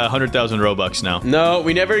me 100,000 Robux now. No,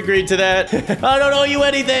 we never agreed to that. I don't owe you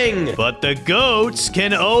anything. But the goats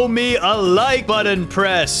can owe me a like button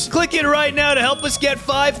press. Click it right now to help us get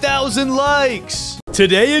 5,000 likes.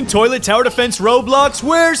 Today in Toilet Tower Defense Roblox,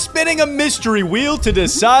 we're spinning a mystery wheel to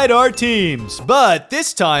decide our teams. But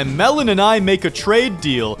this time, Melon and I make a trade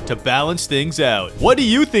deal to balance things out. What do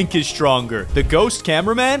you think is stronger, the ghost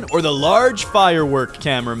cameraman or the large firework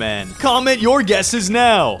cameraman? Comment your guesses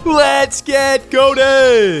now. Let's get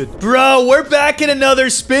goated. Bro, we're back in another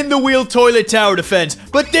spin the wheel Toilet Tower Defense.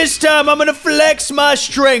 But this time, I'm gonna flex my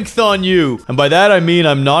strength on you. And by that, I mean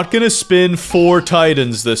I'm not gonna spin 4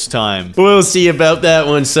 titans this time. We'll see about that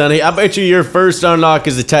one, Sonny. I bet you your first unlock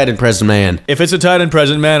is the Titan Present Man. If it's a Titan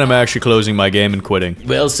Present Man, I'm actually closing my game and quitting.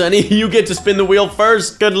 Well, Sonny, you get to spin the wheel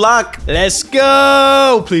first. Good luck. Let's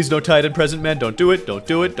go! Please, no Titan Present Man. Don't do it. Don't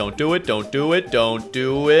do it. Don't do it. Don't do it. Don't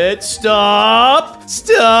do it. Stop!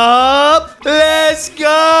 Stop! Let's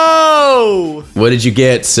go! What did you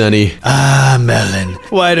get, Sonny? Ah, Melon.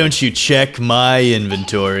 Why don't you check my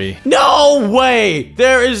inventory? No way!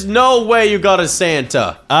 There is no way you got a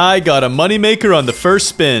Santa. I got a moneymaker on the first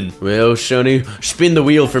spin. Well, Sonny, spin the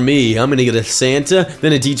wheel for me. I'm gonna get a Santa,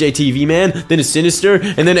 then a DJ TV man, then a Sinister,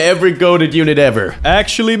 and then every goated unit ever.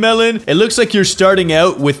 Actually, Melon, it looks like you're starting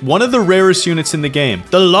out with one of the rarest units in the game.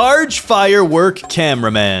 The large firework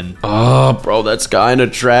cameraman. Oh, bro, that's kinda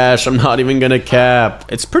trash. I'm not even gonna cap.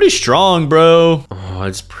 It's pretty strong, bro. Oh,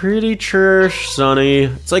 it's pretty trash, Sonny.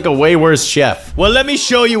 It's like a way worse chef. Well, let me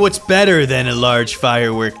show you what's better than a large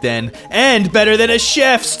firework then. And better than a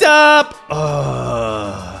chef. Stop!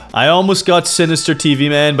 I almost got Sinister TV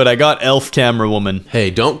Man, but I got Elf Camera Woman. Hey,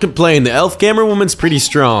 don't complain. The Elf Camera Woman's pretty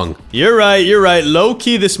strong. You're right, you're right.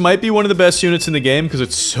 Low-key, this might be one of the best units in the game because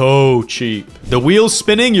it's so cheap. The wheel's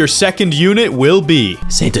spinning, your second unit will be...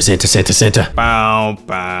 Santa, Santa, Santa, Santa. Bow,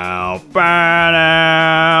 bow,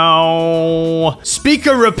 bow.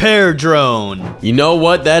 Speaker repair drone. You know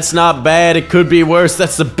what? That's not bad. It could be worse.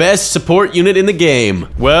 That's the best support unit in the game.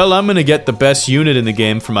 Well, I'm gonna get the best unit in the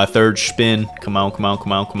game for my third spin. Come on, come on,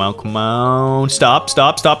 come on, come on, come on. Stop,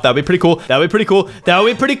 stop, stop. That'd be pretty cool. That'd be pretty cool. That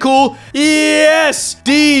would be pretty cool. Yes!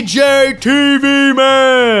 DJ TV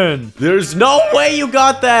Man! There's no way you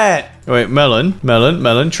got that. Wait, Melon,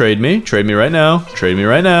 trade me. Trade me right now. Trade me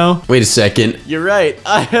right now. Wait a second. You're right.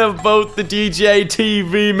 I have both the DJ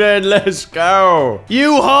TV Man. Let's go.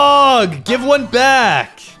 You hog! Give one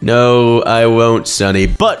back. No, I won't, Sonny.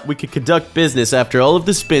 But we could conduct business after all of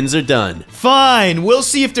the spins are done. Fine. We'll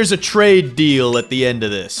see if there's a trade deal at the end of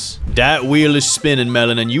this. That wheel is spinning,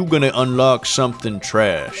 Melon, and you gonna unlock something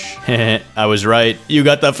trash. I was right. You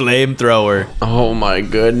got the flamethrower. Oh my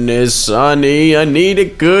goodness. goodness, Sonny. I need a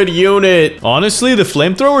good unit. Honestly, the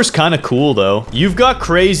flamethrower's kind of cool, though. You've got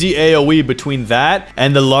crazy AoE between that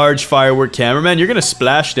and the large firework cameraman. You're gonna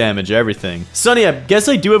splash damage everything. Sonny, I guess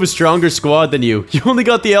I do have a stronger squad than you. You only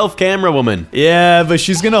got the elf camera woman. Yeah, but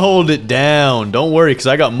she's gonna hold it down. Don't worry, because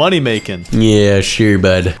I got money making. Yeah, sure,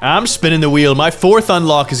 bud. I'm spinning the wheel. My 4th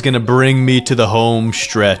unlock is gonna bring me to the home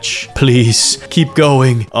stretch. Please, keep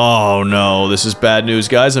going. Oh, no. This is bad news,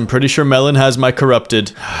 guys. I'm pretty sure Melon has my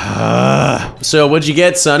corrupted. So, what'd you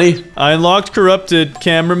get, Sonny? I unlocked corrupted,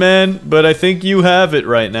 cameraman, but I think you have it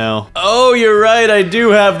right now. Oh, you're right. I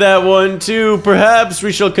do have that one, too. Perhaps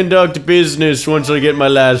we shall conduct business once I get my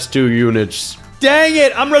last 2 units. Dang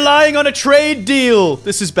it, I'm relying on a trade deal.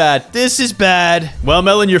 This is bad. This is bad. Well,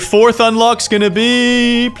 Melon, your 4th unlock's gonna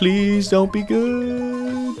be... Please don't be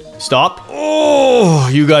good. Stop. Oh,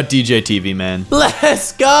 you got DJ TV, man.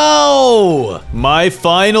 Let's go! My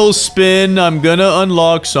final spin, I'm gonna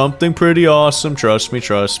unlock something pretty awesome. Trust me,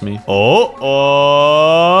 trust me.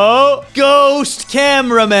 Oh, Ghost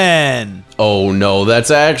Cameraman. Oh no, that's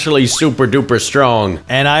actually super duper strong.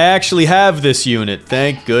 And I actually have this unit,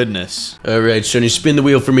 thank goodness. Alright, Sonny, spin the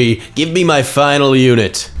wheel for me. Give me my final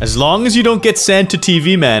unit. As long as you don't get Santa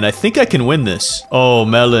TV, man, I think I can win this. Oh,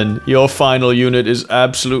 Melon, your final unit is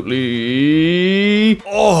absolutely...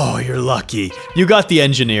 Oh, you're lucky. You got the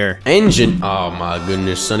engineer. Engine? Oh my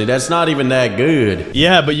goodness, Sonny, that's not even that good.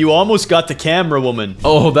 Yeah, but you almost got the camera woman.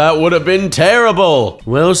 Oh, that would have been terrible.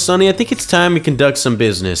 Well, Sonny, I think it's time we conduct some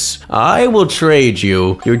business. I will trade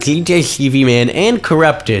you your DJ TV man and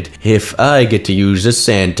corrupted if I get to use a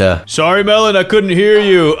Santa. Sorry, Melon, I couldn't hear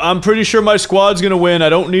you. I'm pretty sure my squad's gonna win. I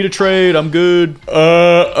don't need a trade. I'm good.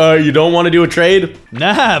 You don't want to do a trade?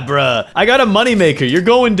 Nah, bruh. I got a moneymaker. You're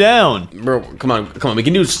going down. Bro, come on. We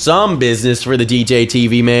can do some business for the DJ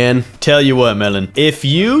TV man. Tell you what, Melon. If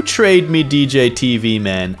you trade me DJ TV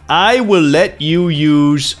man, I will let you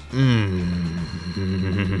use...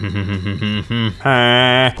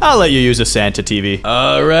 I'll let you use a Santa TV.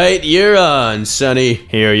 Alright, you're on, Sonny.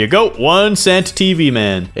 Here you go. 1 Santa TV,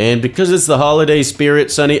 man. And because it's the holiday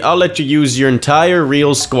spirit, Sonny, I'll let you use your entire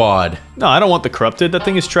real squad. No, I don't want the corrupted. That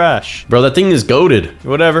thing is trash. Bro, that thing is goated.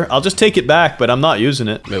 Whatever. I'll just take it back, but I'm not using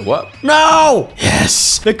it. Wait, what? No!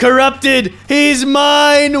 Yes! The corrupted! He's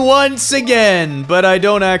mine once again! But I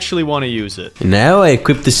don't actually want to use it. Now I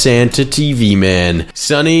equip the Santa TV man.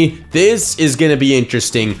 Sonny, this is gonna be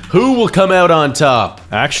interesting. Who will come out on top?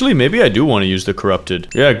 Actually, maybe I do want to use the corrupted.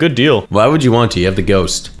 Yeah, good deal. Why would you want to? You have the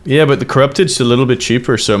ghost. Yeah, but the corrupted's a little bit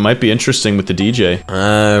cheaper, so it might be interesting with the DJ.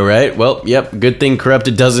 Alright, well, yep. Good thing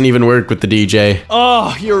corrupted doesn't even work with the DJ.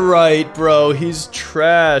 Oh, you're right, bro. He's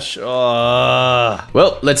trash. Oh.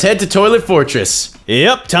 Well, let's head to Toilet Fortress.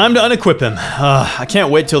 Yep, time to unequip him. I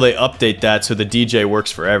can't wait till they update that so the DJ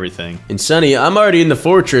works for everything. And Sonny, I'm already in the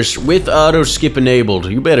fortress with auto skip enabled.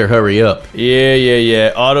 You better hurry up.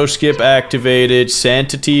 Yeah. Auto skip activated.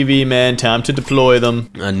 Santa TV, man. Time to deploy them.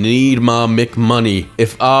 I need my McMoney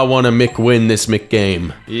if I want to McWin this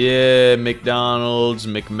McGame. Yeah, McDonald's,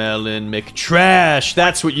 McMelon, McTrash.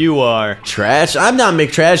 That's what you are. Trash? I'm not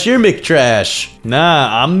McTrash. You're McTrash.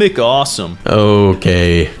 Nah, I'm McAwesome.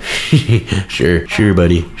 Okay. Sure,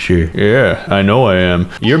 buddy. Sure. Yeah, I know I am.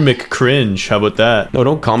 You're McCringe. How about that? No,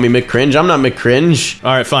 don't call me McCringe. I'm not McCringe.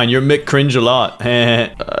 All right, fine. You're McCringe a lot.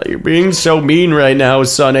 You're being so mean right now,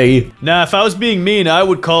 Sonny. Nah, if I was being mean, I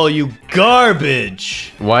would call you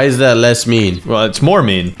garbage. Why is that less mean? Well, it's more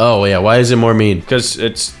mean. Oh, yeah. Why is it more mean? Because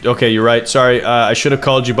it's... Okay, you're right. Sorry, I should have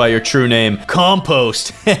called you by your true name.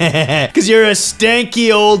 Compost. Because you're a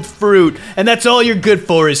stanky old fruit, and that's all you're good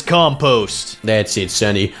for is compost. That's it,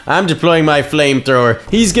 Sonny. I'm deploying my flamethrower.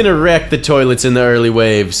 He's gonna wreck the toilets in the early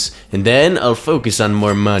waves. And then I'll focus on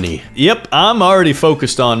more money. Yep, I'm already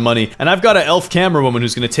focused on money. And I've got an elf camera woman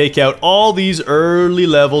who's gonna take out all these early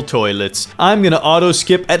level toilets. I'm gonna auto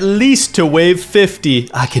skip at least to wave 50.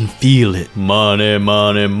 I can feel it. Money,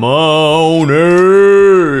 money, money.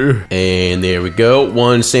 And there we go.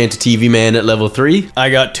 1 Santa TV man at level 3. I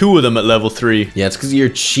got 2 of them at level 3. Yeah, it's because you're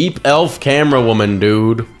cheap elf camera woman,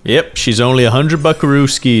 dude. Yep, she's only 100 buckaroo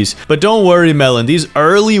skis. But don't worry, Melon. These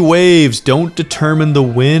early waves don't determine the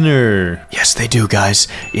winner. Yes, they do, guys.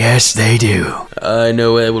 Yes, they do. I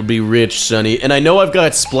know I will be rich, Sonny. And I know I've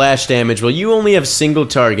got splash damage. Well, you only have single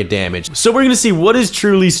target damage. So we're gonna see what is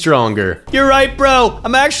truly stronger. You're right, bro.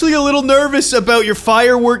 I'm actually a little nervous about your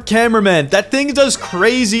firework cameraman. That thing does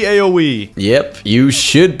crazy AoE. Yep, you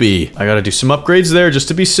should be. I gotta do some upgrades there just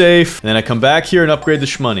to be safe. And then I come back here and upgrade the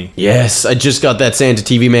shmoney. Yes, I just got that Santa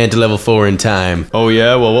TV man to level 4 in time. Oh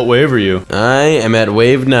yeah? Well, what wave are you? I am at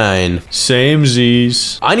wave 9. Same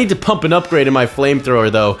Z's. I need to pump an upgrade in my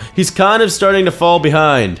flamethrower, though. He's kind of starting to fall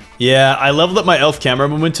behind. Yeah, I leveled up my elf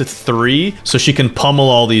camerawoman to 3, so she can pummel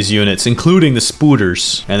all these units, including the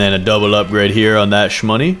spooters. And then a double upgrade here on that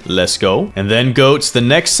shmoney. Let's go. And then, goats, the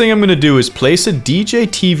next thing I'm gonna do is place a DJ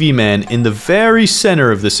TV man in the very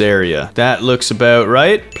center of this area. That looks about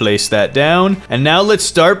right. Place that down. And now let's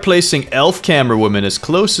start placing elf camerawomen as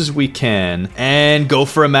close as we can. And go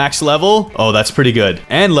for a max level. Oh, that's pretty good.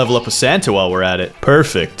 And level up a Santa while we're at it.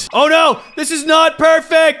 Perfect. Oh no! This is not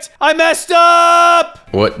perfect! I messed up!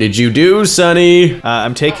 What did you do, Sonny?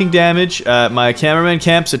 I'm taking damage. My cameraman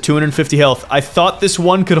camp's at 250 health. I thought this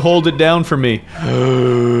one could hold it down for me.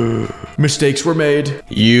 Mistakes were made.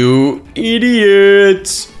 You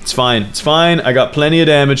idiot. It's fine. It's fine. I got plenty of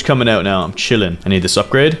damage coming out now. I'm chilling. I need this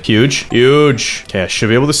upgrade. Huge. Huge. Okay, I should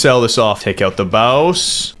be able to sell this off. Take out the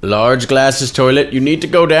bows. Large glasses toilet. You need to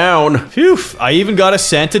go down. Phew. I even got a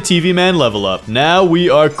Santa TV man level up. Now we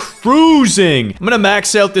are cruising. I'm gonna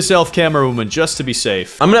max out this elf camerawoman just to be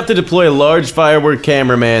safe. I'm gonna have to deploy a large firework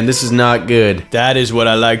cameraman. This is not good. That is what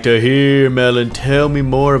I like to hear, Melon. Tell me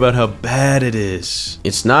more about how bad it is.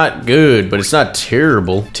 It's not good, but it's not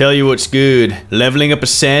terrible. Tell you what's good. Leveling up a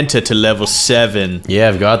Santa to level 7. Yeah,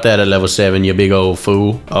 I've got that at level 7, you big old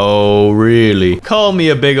fool. Oh, really? Call me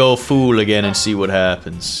a big old fool again and see what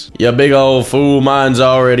happens. You big old fool, mine's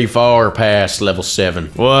already far past level 7.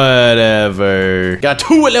 Whatever. Got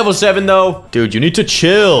 2 at level 7, though. Dude, you need to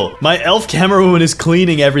chill. My elf camerawoman is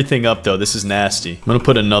cleaning everything up, though. This is nasty. I'm gonna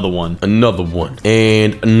put another one. Another one.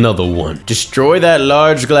 And another one. Destroy that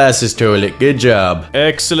large glasses toilet. Good job.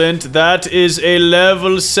 Excellent. That is a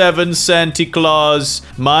level 7 Santa Claus.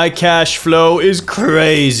 My cash flow is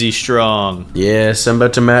crazy strong. Yes, I'm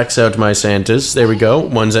about to max out my Santas. There we go.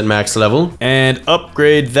 One's at max level. And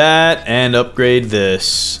upgrade that and upgrade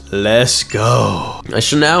this. Let's go. I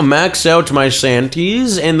shall now max out my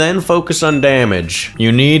Santies and then focus on damage.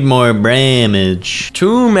 You need more damage.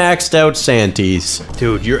 2 maxed out Santies.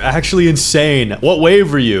 Dude, you're actually insane. What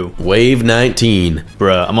wave are you? Wave 19.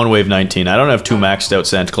 Bruh, I'm on wave 19. I don't have 2 maxed out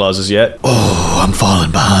Santa Clauses yet. Oh, I'm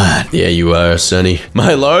falling behind. Yeah, you are, Sonny.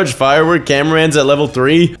 My large firework cameraman's at level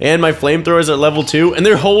 3, and my flamethrower's at level 2, and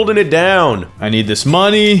they're holding it down. I need this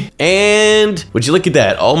money. And would you look at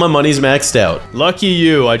that? All my money's maxed out. Lucky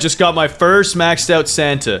you. I just got my first maxed out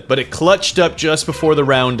Santa, but it clutched up just before the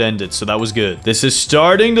round ended, so that was good. This is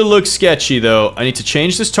starting to look sketchy, though. I need to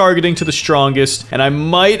change this targeting to the strongest, and I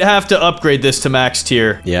might have to upgrade this to max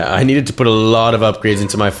tier. Yeah, I needed to put a lot of upgrades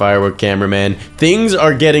into my firework cameraman. Things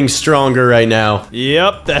are getting stronger right now.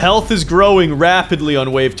 Yep, the health is growing rapidly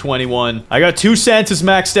on wave 21. I got 2 Santas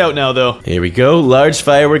maxed out now, though. Here we go. Large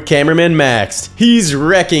firework cameraman maxed. He's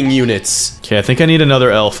wrecking units. Okay, I think I need another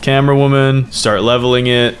elf camerawoman. Start leveling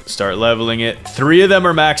it. Start leveling it. 3 of them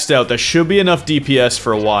are maxed out. That should be enough DPS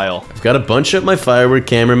for a while. I've got to bunch up my firework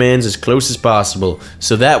cameramans as close as possible,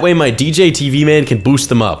 so that way my DJ TV man can boost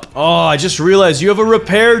them up. Oh, I just realized you have a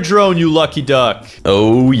repair drone, you lucky duck.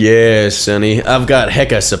 Oh yeah, Sonny. I've got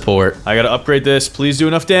hecka support. I gotta upgrade this. Please do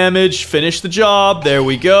enough damage. Finish the job. There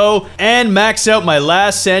we go. And max out my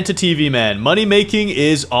last Santa TV man. Money making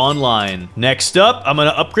is online. Next up, I'm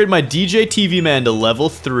gonna upgrade my DJ TV man to level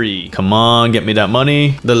 3. Come on, get me that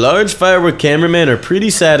money. The large firework cameramen are pretty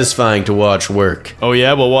satisfying to watch work. Oh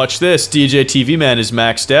yeah, well watch this. DJ TV man is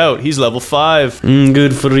maxed out. He's level 5.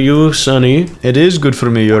 Good for you, Sonny. It is good for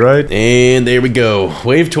me, you're right. And there we go.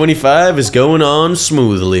 Wave 25 is going on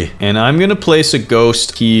smoothly. And I'm gonna place a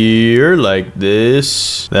ghost here, like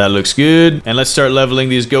this. That looks good. And let's start leveling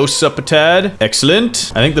these ghosts up a tad.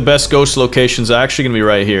 Excellent. I think the best ghost location's actually gonna be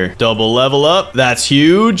right here. Double level up. That's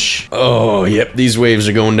huge. Oh, yep. These waves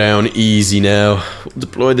are going down easy now. We'll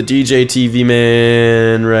deploy the DJ TV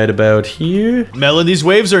man right about here. Melon, these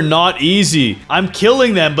waves are not easy. I'm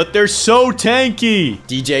killing them, but they're so tanky.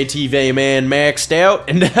 DJ TV man maxed out,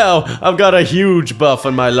 and now I've got a huge buff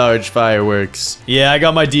on my large fireworks. Yeah, I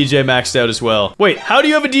got my DJ maxed out as well. Wait, how do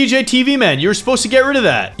you have a DJ TV man? You were supposed to get rid of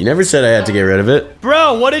that. You never said I had to get rid of it.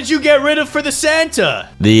 Bro, what did you get rid of for the Santa?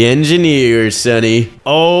 The engineer, Sonny.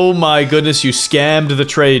 Oh my goodness, you scammed the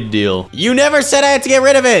trade deal. You never said I had to get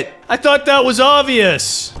rid of it. I thought that was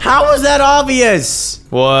obvious. How was that obvious?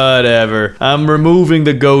 Whatever. I'm removing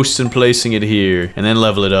the ghost and placing it here, and then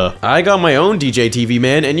level it up. I got my own DJ TV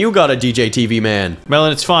man, and you got a DJ TV man.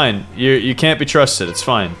 Melon, it's fine. You can't be trusted. It's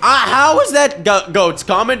fine. How is that? Goats,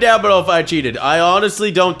 comment down below if I cheated. I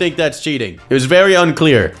honestly don't think that's cheating. It was very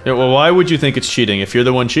unclear. Yeah, well, why would you think it's cheating if you're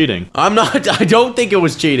the one cheating? I'm not. I don't think it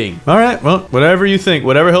was cheating. All right, well, whatever you think.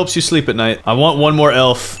 Whatever helps you sleep at night. I want one more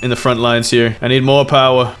elf in the front lines here. I need more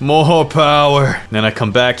power. More power. Then I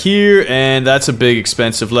come back here, and that's a big expense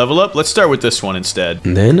expensive level up. Let's start with this one instead.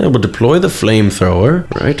 And then I will deploy the flamethrower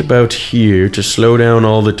right about here to slow down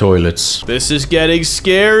all the toilets. This is getting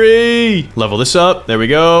scary. Level this up. There we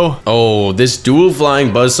go. Oh, this dual flying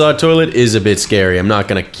buzzsaw toilet is a bit scary. I'm not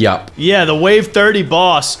gonna yup. Yeah, the wave 30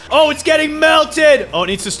 boss. Oh, it's getting melted. Oh, it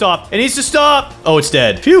needs to stop. It needs to stop. Oh, it's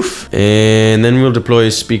dead. Phew. And then we'll deploy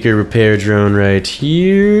a speaker repair drone right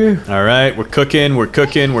here. All right, we're cooking, we're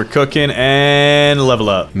cooking, we're cooking, and level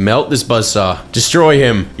up. Melt this buzzsaw. Destroy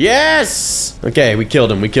him. Yes! Okay, we killed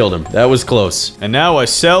him. We killed him. That was close. And now I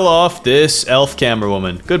sell off this elf camera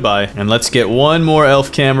woman. Goodbye. And let's get one more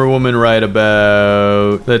elf camera woman right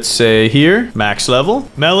about, let's say here. Max level.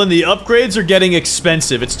 Melon, the upgrades are getting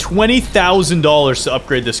expensive. It's $20,000 to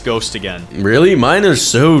upgrade this ghost again. Really? Mine are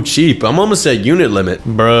so cheap. I'm almost at unit limit.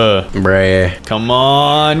 Bruh. Bruh. Come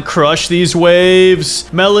on, crush these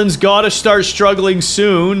waves. Melon's gotta start struggling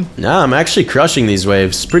soon. Nah, I'm actually crushing these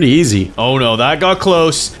waves. Pretty easy. Oh no, that got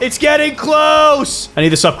close. It's getting close. I need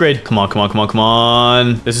this upgrade. Come on, come on, come on, come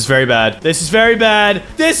on. This is very bad. This is very bad.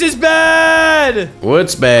 This is bad.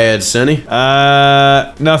 What's bad, Sonny?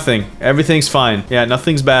 Nothing. Everything's fine. Yeah,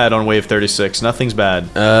 nothing's bad on wave 36. Nothing's bad.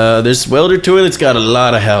 This welder toilet's got a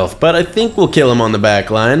lot of health, but I think we'll kill him on the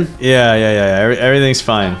back line. Yeah. Everything's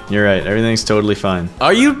fine. You're right. Everything's totally fine.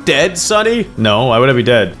 Are you dead, Sonny? No, why would I be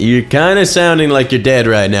dead? You're kind of sounding like you're dead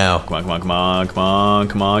right now. Come on, come on, come on, come on,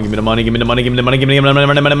 come on. Give me the money, give me the money, give me the money, give me the money,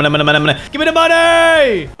 give me the money, give me the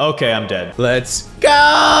money! Okay, I'm dead. Let's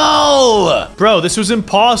go! Bro, this was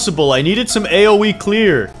impossible. I needed some AoE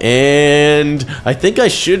clear. And I think I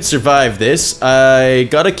should survive this. I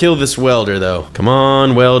gotta kill this welder, though. Come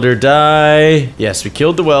on, welder, die. Yes, we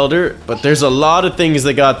killed the welder, but there's a lot of things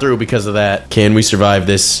that got through because of that. Can we survive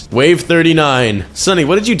this? Wave 39. Sonny,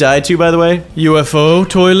 what did you die to, by the way? UFO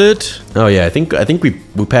toilet. Oh, yeah, I think we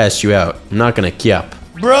passed you out. I'm not gonna kyap.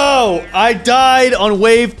 Bro, I died on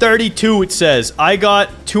wave 32, it says. I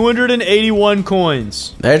got 281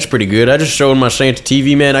 coins. That's pretty good. I just showed my Santa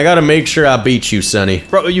TV, man. I gotta make sure I beat you, Sonny.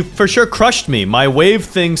 Bro, you for sure crushed me. My wave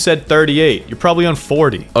thing said 38. You're probably on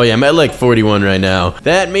 40. Oh, yeah, I'm at like 41 right now.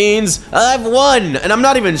 That means I've won, and I'm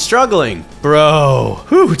not even struggling. Bro,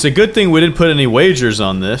 whew, it's a good thing we didn't put any wagers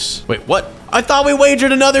on this. Wait, what? I thought we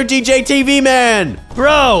wagered another DJ TV, man!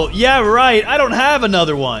 Bro, yeah, right. I don't have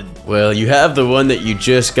another one. Well, you have the one that you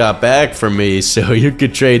just got back from me, so you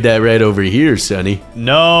could trade that right over here, Sonny.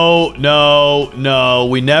 No.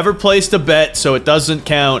 We never placed a bet, so it doesn't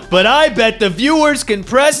count. But I bet the viewers can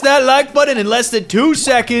press that like button in less than 2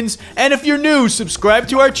 seconds. And if you're new, subscribe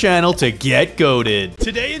to our channel to get goated.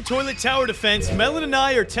 Today in Toilet Tower Defense, Melon and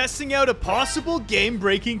I are testing out a possible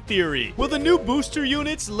game-breaking theory. Will the new booster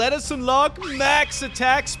units let us unlock max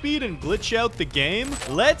attack speed and glitch out the game?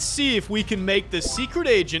 Let's see if we can make the secret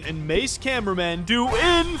agent and mace cameraman do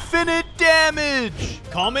infinite damage.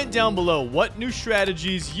 Comment down below what new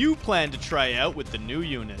strategies you plan to try out with the new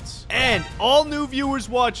units. And all new viewers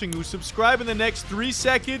watching who subscribe in the next 3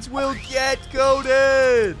 seconds will get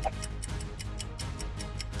goated.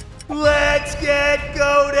 Let's get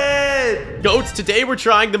goated! Goats, today we're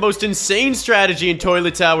trying the most insane strategy in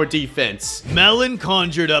Toilet Tower defense. Melon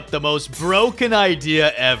conjured up the most broken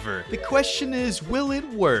idea ever. The question is, will it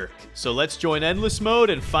work? So let's join endless mode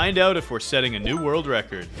and find out if we're setting a new world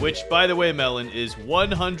record. Which, by the way, Melon, is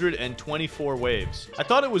 124 waves. I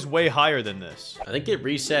thought it was way higher than this. I think it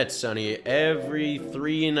resets, Sonny, every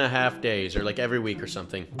 3.5 days, or like every week or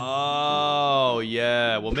something. Oh,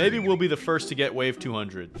 yeah. Well, maybe we'll be the first to get wave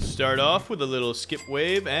 200. Start off with a little skip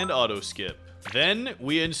wave and auto skip. Then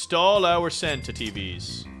we install our Santa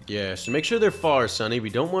TVs. Yeah, so make sure they're far, Sonny. We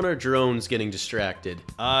don't want our drones getting distracted.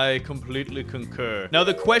 I completely concur. Now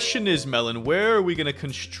the question is, Melon, where are we gonna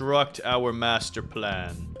construct our master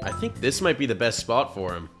plan? I think this might be the best spot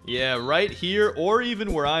for him. Yeah, right here, or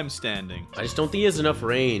even where I'm standing. I just don't think he has enough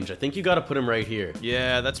range. I think you gotta put him right here.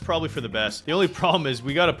 Yeah, that's probably for the best. The only problem is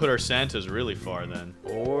we gotta put our Santas really far then.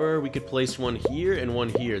 Or we could place one here and one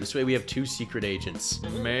here. This way we have 2 secret agents.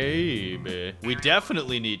 Maybe. We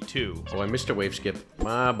definitely need 2. Oh, I missed a wave skip.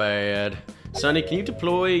 My bad. Sonny, can you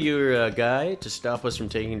deploy your guy to stop us from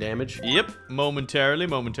taking damage? Yep,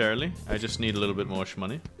 momentarily. I just need a little bit more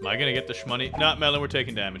shmoney. Am I gonna get the shmoney? Not Melon, we're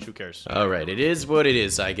taking damage, who cares? Alright, it is what it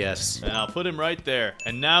is, I guess. And I'll put him right there.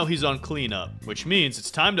 And now he's on cleanup, which means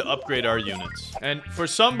it's time to upgrade our units. And for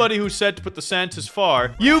somebody who said to put the Santas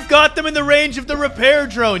far, you've got them in the range of the repair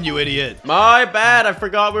drone, you idiot. My bad, I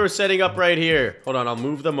forgot we were setting up right here. Hold on, I'll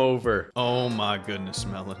move them over. Oh my goodness,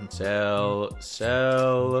 Melon. Sell.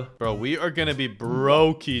 Bro, we are gonna be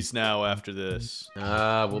brokies now after this.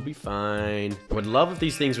 We'll be fine. Would love if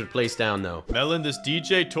these things would place down, though. Melon, this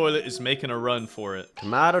DJ toilet is making a run for it.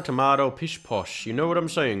 Tomato, tomato, pish posh. You know what I'm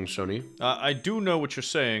saying, Sonny? I do know what you're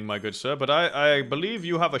saying, my good sir, but I believe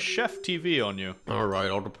you have a Chef TV on you. Alright,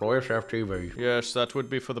 I'll deploy a Chef TV. Yes, that would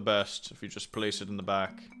be for the best if you just place it in the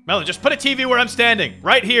back. Melon, just put a TV where I'm standing,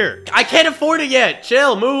 right here. I can't afford it yet.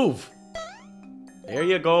 Chill, move. There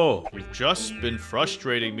you go. You've just been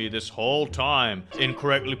frustrating me this whole time.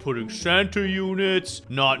 Incorrectly putting Santa units,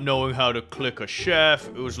 not knowing how to click a chef.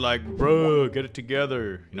 It was like, bruh, get it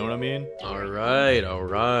together. You know what I mean? Alright,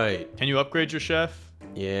 alright. Can you upgrade your chef?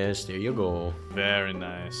 Yes, there you go. Very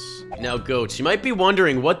nice. Now, Goats, you might be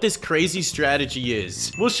wondering what this crazy strategy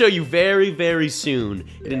is. We'll show you very, very soon.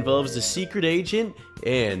 It involves the secret agent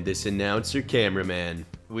and this announcer cameraman.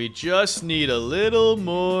 We just need a little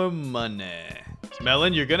more money.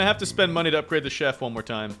 Melon, you're gonna have to spend money to upgrade the chef one more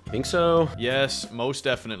time. Think so? Yes, most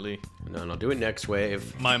definitely. No, I'll do it next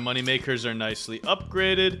wave. My money makers are nicely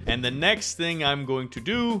upgraded, and the next thing I'm going to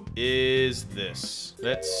do is this.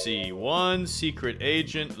 Let's see, one secret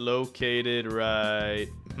agent located right...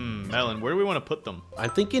 Melon, where do we want to put them?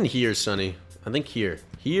 I'm thinking here, Sonny. I think here.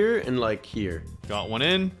 Here and like here. Got one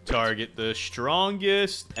in. Target the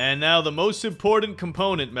strongest. And now the most important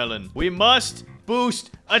component, Melon. We must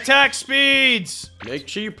boost attack speeds! Make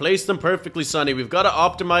sure you place them perfectly, Sonny. We've got to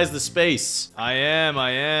optimize the space. I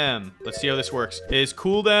am. Let's see how this works. His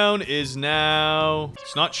cooldown is now...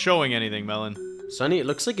 It's not showing anything, Melon. Sonny, it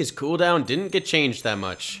looks like his cooldown didn't get changed that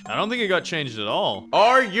much. I don't think it got changed at all.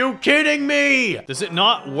 Are you kidding me? Does it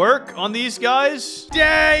not work on these guys?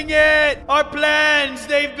 Dang it! Our plans,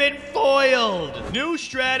 they've been foiled! New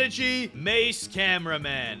strategy, Mace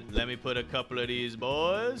Cameraman. Let me put a couple of these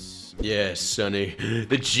boys. Yes, Sonny.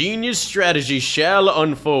 The genius strategy shall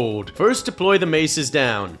unfold. First, deploy the maces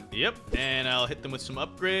down. Yep, and I'll hit them with some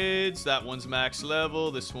upgrades. That one's max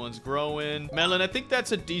level, this one's growing. Melon, I think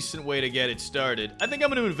that's a decent way to get it started. I think I'm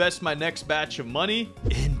going to invest my next batch of money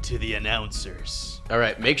into the announcers. All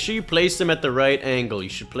right, make sure you place them at the right angle. You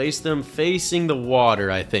should place them facing the water,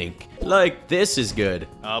 I think. Like, this is good.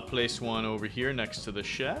 I'll place one over here next to the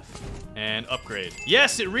chef and upgrade.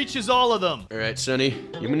 Yes, it reaches all of them. All right, Sonny,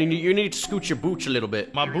 you need to scoot your booch a little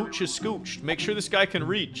bit. My booch is scooched. Make sure this guy can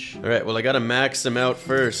reach. All right, well, I got to max them out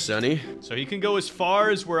first, Sonny. So he can go as far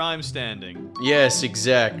as where I'm standing. Yes,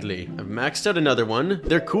 exactly. I've maxed out another one.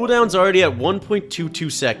 Their cooldown's already at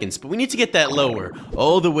 1.22 seconds, but we need to get that lower,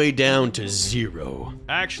 all the way down to 0.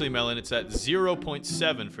 Actually, Melon, it's at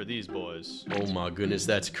 0.7 for these boys. Oh my goodness,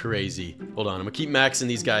 that's crazy. Hold on, I'm gonna keep maxing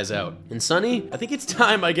these guys out. And Sonny, I think it's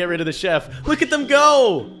time I get rid of the chef. Look at them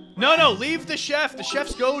go! No, leave the chef. The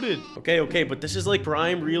chef's goated. Okay, but this is like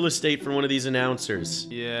prime real estate for one of these announcers.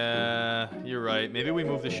 Yeah, you're right. Maybe we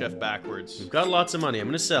move the chef backwards. We've got lots of money. I'm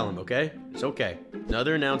gonna sell him, okay? It's okay.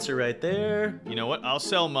 Another announcer right there. You know what? I'll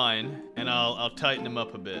sell mine, and I'll tighten him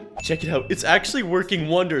up a bit. Check it out. It's actually working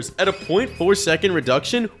wonders. At a 0.4 second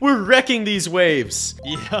reduction, we're wrecking these waves.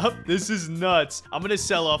 Yup, this is nuts. I'm gonna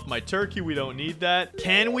sell off my turkey. We don't need that.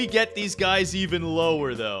 Can we get these guys even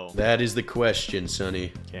lower, though? That is the question,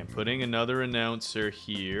 Sonny. Okay, I'm putting another announcer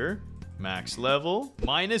here. Max level.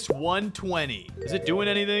 Minus 120. Is it doing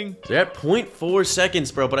anything? They're at 0.4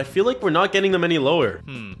 seconds, bro, but I feel like we're not getting them any lower.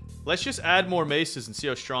 Let's just add more maces and see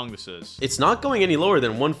how strong this is. It's not going any lower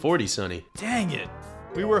than 140, Sonny. Dang it.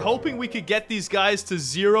 We were hoping we could get these guys to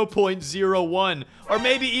 0.01 or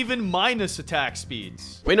maybe even minus attack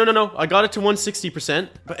speeds. Wait, no. I got it to 160%,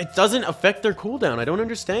 but it doesn't affect their cooldown. I don't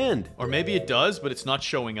understand. Or maybe it does, but it's not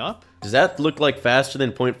showing up. Does that look like faster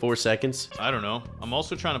than 0.4 seconds? I don't know. I'm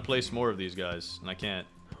also trying to place more of these guys, and I can't.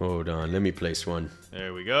 Hold on, let me place one.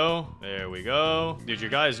 There we go. There we go. Dude, your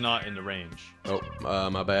guy's not in the range. Oh,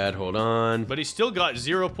 my bad. Hold on. But he still got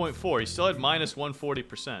 0.4. He still had minus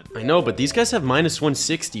 140%. I know, but these guys have minus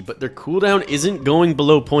 160, but their cooldown isn't going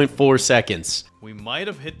below 0.4 seconds. We might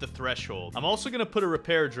have hit the threshold. I'm also going to put a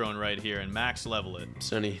repair drone right here and max level it.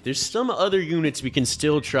 Sonny, there's some other units we can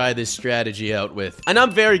still try this strategy out with. And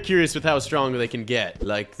I'm very curious with how strong they can get.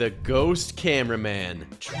 Like the Ghost Cameraman.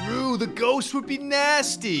 True, the ghost would be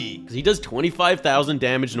nasty. Because he does 25,000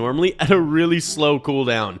 damage normally at a really slow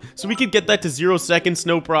cooldown. So we could get that to 0 seconds,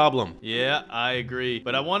 no problem. Yeah, I agree.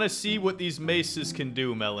 But I want to see what these maces can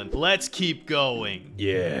do, Melon. Let's keep going.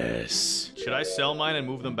 Yes. Should I sell mine and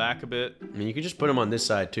move them back a bit? I mean, you can just put them on this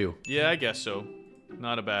side too. Yeah, I guess so.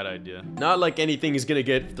 Not a bad idea. Not like anything is gonna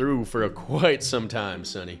get through for quite some time,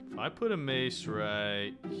 Sonny. If I put a mace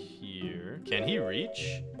right here, Can he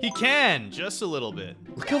reach? He can, just a little bit.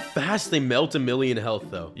 Look how fast they melt 1,000,000 health,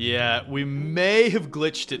 though. Yeah, we may have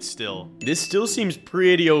glitched it still. This still seems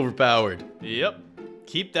pretty overpowered. Yep.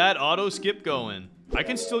 Keep that auto skip going. I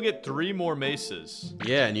can still get 3 more maces.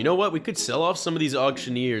 Yeah, and you know what? We could sell off some of these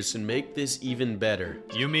auctioneers and make this even better.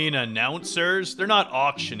 You mean announcers? They're not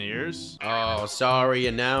auctioneers. Oh, sorry,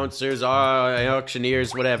 announcers,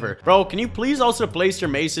 auctioneers, whatever. Bro, can you please also place your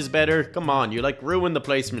maces better? Come on, you like ruined the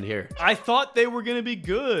placement here. I thought they were gonna be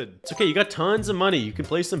good. It's okay, you got tons of money. You can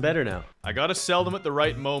place them better now. I gotta sell them at the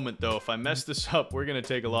right moment, though. If I mess this up, we're gonna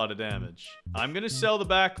take a lot of damage. I'm gonna sell the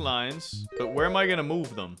back lines, but where am I gonna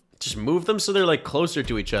move them? Just move them so they're like closer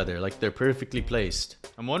to each other, like they're perfectly placed.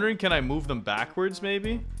 I'm wondering, can I move them backwards,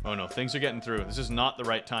 maybe? Oh no, things are getting through. This is not the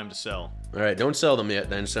right time to sell. All right, don't sell them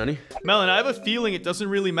yet then, Sonny. Melon, I have a feeling it doesn't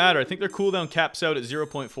really matter. I think their cooldown caps out at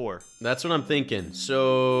 0.4. That's what I'm thinking.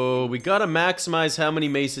 So we gotta maximize how many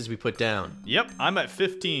maces we put down. Yep, I'm at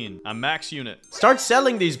 15. I'm max unit. Start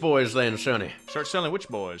selling these boys then, Sonny. Start selling which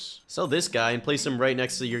boys? Sell this guy and place him right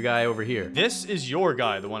next to your guy over here. This is your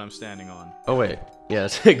guy, the one I'm standing on. Oh wait, yeah,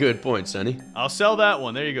 that's a good point, Sonny. I'll sell that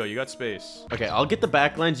one. There you go. You got space. Okay, I'll get the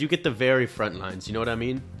back lines. You get the very front lines. You know what I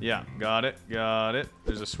mean? Yeah, got it. Got it.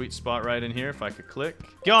 There's a sweet spot right in here if I could click.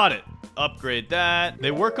 Got it. Upgrade that.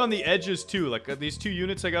 They work on the edges too. Like these 2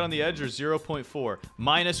 units I got on the edge are 0.4.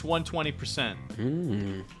 Minus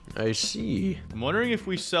 120%. I see. I'm wondering if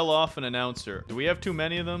we sell off an announcer. Do we have too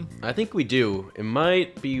many of them? I think we do. It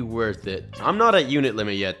might be worth it. I'm not at unit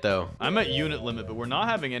limit yet, though. I'm at unit limit, but we're not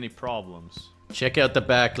having any problems. Check out the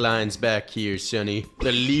back lines back here, Sonny.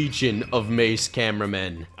 The Legion of Mace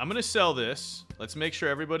Cameramen. I'm gonna sell this. Let's make sure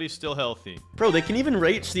everybody's still healthy. Bro, they can even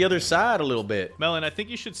reach the other side a little bit. Melon, I think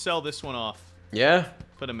you should sell this one off. Yeah?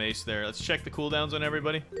 Put a mace there. Let's check the cooldowns on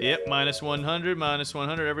everybody. Yep, minus 100, minus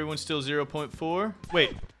 100. Everyone's still 0.4.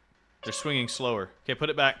 Wait. They're swinging slower. Okay, put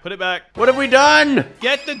it back. Put it back. What have we done?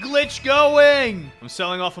 Get the glitch going! I'm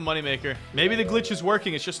selling off a moneymaker. Maybe the glitch is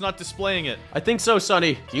working. It's just not displaying it. I think so,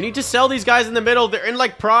 Sonny. You need to sell these guys in the middle. They're in,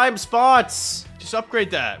 like, prime spots. Just upgrade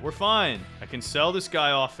that. We're fine. I can sell this guy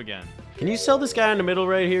off again. Can you sell this guy in the middle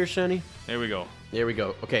right here, Sonny? There we go. There we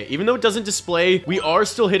go. Okay, even though it doesn't display, we are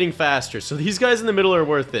still hitting faster. So these guys in the middle are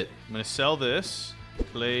worth it. I'm going to sell this.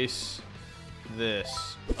 Place this.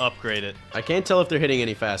 Upgrade it. I can't tell if they're hitting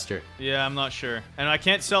any faster. Yeah, I'm not sure. And I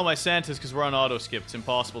can't sell my Santas because we're on auto skip. It's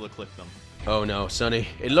impossible to click them. Oh no, Sonny.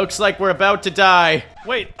 It looks like we're about to die.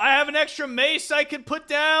 Wait, I have an extra mace I could put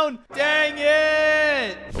down. Dang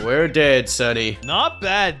it. We're dead, Sonny. Not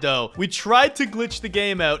bad, though. We tried to glitch the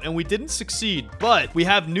game out, and we didn't succeed, but we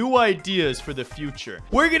have new ideas for the future.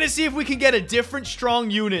 We're gonna see if we can get a different strong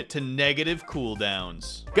unit to negative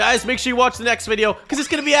cooldowns. Guys, make sure you watch the next video, because it's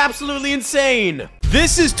gonna be absolutely insane.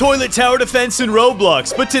 This is Toilet Tower Defense in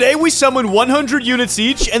Roblox, but today we summon 100 units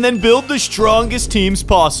each and then build the strongest teams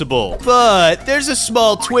possible. But there's a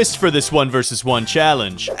small twist for this 1v1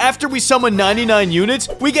 challenge. After we summon 99 units,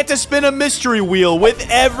 we get to spin a mystery wheel with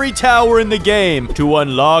every tower in the game to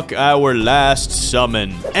unlock our last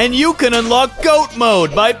summon. And you can unlock GOAT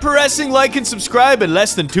mode by pressing like and subscribe in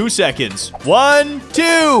less than 2 seconds. 1,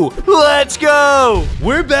 2, let's go!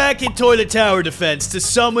 We're back in Toilet Tower Defense to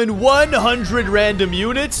summon 100 random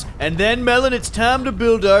units, and then, Melon, it's time to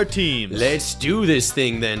build our teams. Let's do this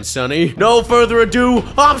thing then, Sonny. No further ado,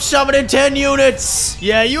 I'm summoning 10 units!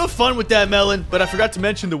 Yeah, you have fun with that, Melon, but I forgot to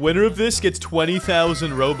mention the winner of this gets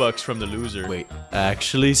 20,000 Robux from the loser. Wait,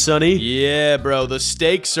 actually, Sonny? Yeah, bro, the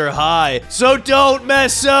stakes are high, so don't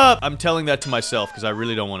mess up! I'm telling that to myself, because I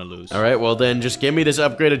really don't want to lose. Alright, well then, just give me this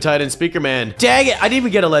upgraded Titan Speaker Man. Dang it, I didn't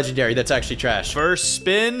even get a legendary. That's actually trash. First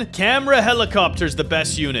spin, camera helicopter's the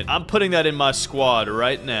best unit. I'm putting that in my squad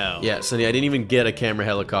right now. Yeah, Sonny, I didn't even get a camera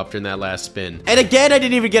helicopter in that last spin. And again, I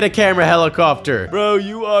didn't even get a camera helicopter. Bro,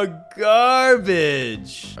 you are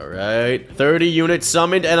garbage. Alright, 30 units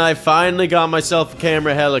summoned, and I finally got myself a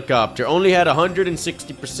camera helicopter. Only had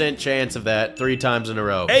 160% chance of that 3 times in a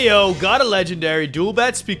row. Hey, yo, got a legendary dual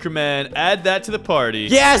bat speaker man. Add that to the party.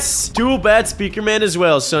 Yes! Dual bat speaker man as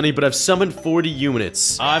well, Sonny, but I've summoned 40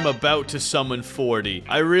 units. I'm about to summon 40.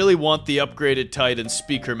 I really want the upgraded Titan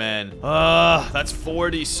speaker man. That's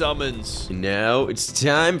 40 summons. And now it's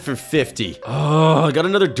time for 50. Oh, I got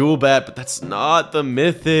another dual bat, but that's not the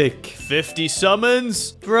mythic. mythic. 50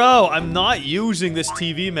 summons? Bro, I'm not using this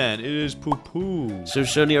TV, man. It is poo-poo. So,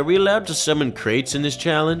 Sonny, are we allowed to summon crates in this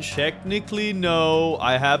challenge? Technically, no.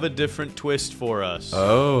 I have a different twist for us.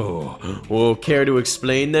 Oh. Well, care to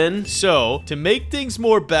explain then? So, to make things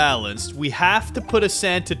more balanced, we have to put a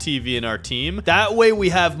Santa TV in our team. That way we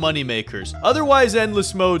have money makers. Otherwise,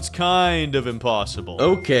 endless mode's kind of impossible.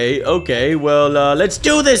 Okay. Well, let's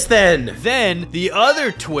do this then. Then, the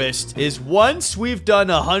other twist is once we've done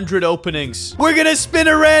 100 openings, we're gonna spin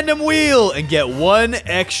a random wheel and get 1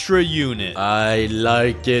 extra unit. I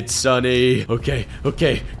like it, Sonny. Okay.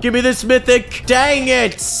 Give me this mythic. Dang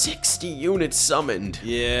it. 60 units summoned.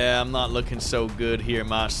 Yeah, I'm not looking so good here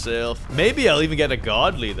myself. Maybe I'll even get a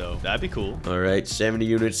godly, though. That'd be cool. All right, 70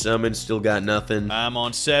 units summoned. Still got nothing. I'm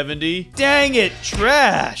on 70. Dang it,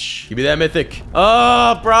 trash. Give me that mythic.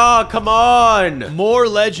 Oh, bro, come on. More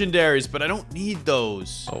legendaries, but I don't need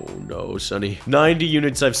those. Oh, no, Sonny. 90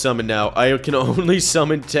 units I've summoned now. I can only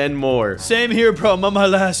summon 10 more. Same here, bro. I'm on my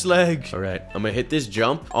last leg. All right, I'm gonna hit this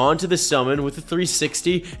jump onto the summon with a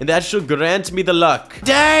 360, and that should grant me the luck.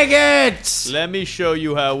 Dang it! Let me show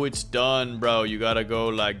you how it's done, bro. You gotta go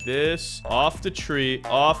like this. Off the tree.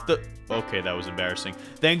 Off the... Okay, that was embarrassing.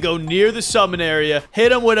 Then go near the summon area,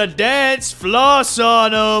 hit him with a dance, floss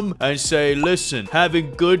on him, and say, listen,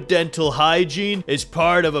 having good dental hygiene is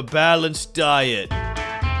part of a balanced diet.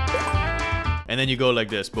 And then you go like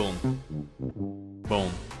this. Boom. Boom.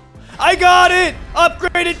 I got it!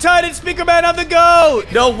 Upgraded Titan Speaker Man on the go!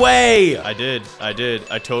 No way! I did. I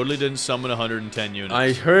totally didn't summon 110 units.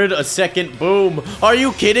 I heard a second boom. Are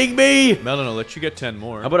you kidding me? Melon, I'll let you get 10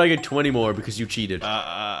 more. How about I get 20 more because you cheated?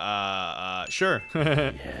 Sure.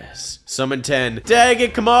 Yes. Summon 10. Dang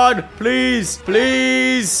it, come on. Please.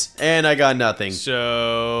 And I got nothing.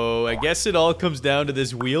 So, I guess it all comes down to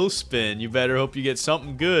this wheel spin. You better hope you get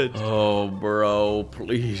something good. Oh, bro,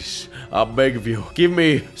 please. I beg of you. Give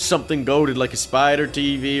me something goated like a spider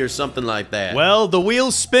TV or something like that. Well, the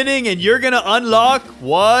wheel's spinning and you're gonna unlock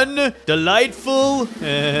 1 delightful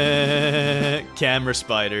camera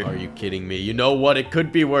spider. Are you kidding me? You know what? It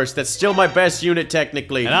could be worse. That's still my best unit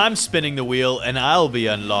technically. And I'm spinning the wheel and I'll be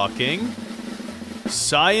unlocking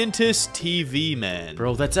Scientist TV Man.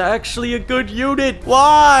 Bro, that's actually a good unit.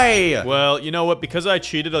 Why? Well, you know what? Because I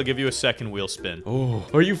cheated, I'll give you a second wheel spin. Oh,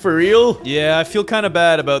 are you for real? Yeah, I feel kind of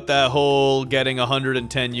bad about that whole getting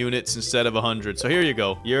 110 units instead of 100. So here you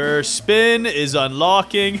go. Your spin is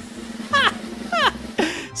unlocking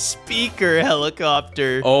speaker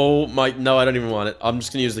helicopter. Oh my, no, I don't even want it. I'm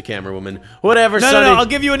just gonna use the camera woman. Whatever, No, Sonny. no, I'll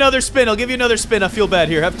give you another spin. I feel bad.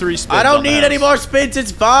 Here, have 3 spins. I don't need any more spins.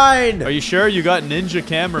 It's fine. Are you sure? You got Ninja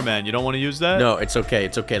Cameraman. You don't want to use that? No, it's okay.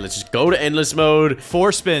 Let's just go to endless mode.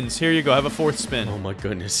 4 spins. Here you go. Have a 4th spin. Oh my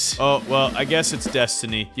goodness. Oh, well, I guess it's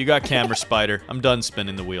destiny. You got camera spider. I'm done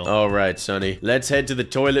spinning the wheel. All right, Sonny. Let's head to the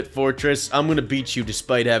toilet fortress. I'm gonna beat you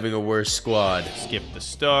despite having a worse squad. Skip the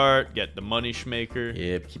start. Get the money schmaker.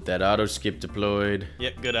 Yep, keep that auto skip deployed.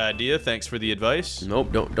 Yep, good idea. Thanks for the advice.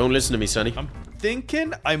 Nope, don't listen to me, Sonny. I'm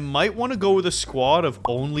thinking I might want to go with a squad of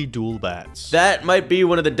only dual bats. That might be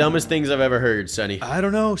one of the dumbest things I've ever heard, Sonny. I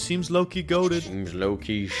don't know. Seems low-key goated. Seems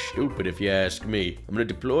low-key stupid if you ask me. I'm gonna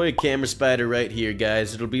deploy a camera spider right here,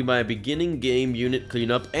 guys. It'll be my beginning game unit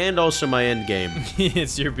cleanup and also my end game.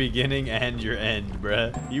 It's your beginning and your end,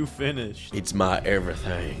 bruh. You finished. It's my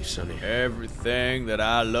everything, Sonny. Everything that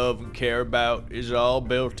I love and care about is all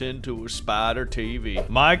built into a spider TV.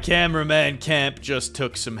 My cameraman camp just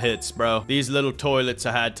took some hits, bro. These little toilets,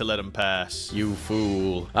 I had to let them pass. You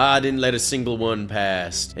fool. I didn't let a single one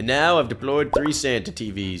pass. And now I've deployed 3 Santa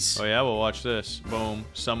TVs. Oh yeah, well watch this. Boom.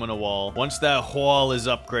 Summon a wall. Once that wall is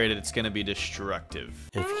upgraded, it's gonna be destructive.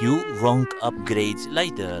 A few wrong upgrades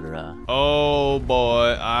later. Oh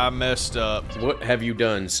boy, I messed up. What have you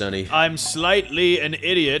done, Sonny? I'm slightly an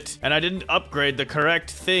idiot, and I didn't upgrade the correct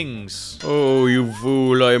things. Oh, you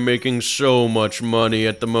fool. I am making so much money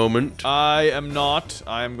at the moment. I am not.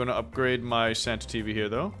 I am gonna upgrade my Santa TV here,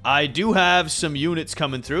 though. I do have some units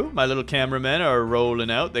coming through. My little cameramen are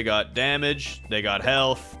rolling out. They got damage, they got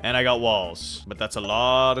health, and I got walls. But that's a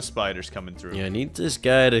lot of spiders coming through. Yeah, I need this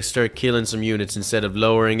guy to start killing some units instead of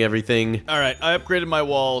lowering everything. Alright, I upgraded my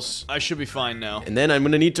walls. I should be fine now. And then I'm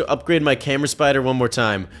gonna need to upgrade my camera spider one more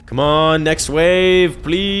time. Come on, next wave,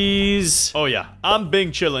 please. Oh yeah, I'm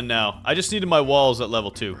Bing chilling now. I just needed my walls at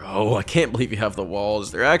level 2. Oh, I can't believe you have the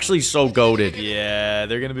walls. They're actually so goated. Yeah,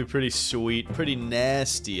 they're gonna be pretty sweet. pretty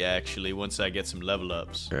nasty, actually, once I get some level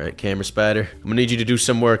ups. All right, camera spider. I'm gonna need you to do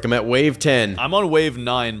some work. I'm at wave 10. I'm on wave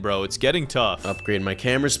 9, bro. It's getting tough. Upgrade my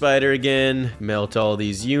camera spider again. Melt all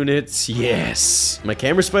these units. Yes. My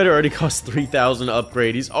camera spider already costs 3,000 to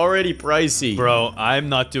upgrade. He's already pricey. Bro, I'm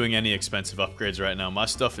not doing any expensive upgrades right now. My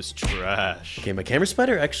stuff is trash. Okay, my camera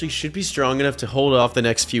spider actually should be strong enough to hold off the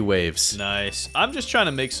next few waves. Nice. I'm just trying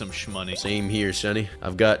to make some shmoney. Same here, Sonny.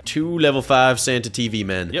 I've got 2 level 5 Santa TV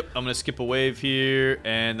men. Yep, I'm gonna skip a wave here,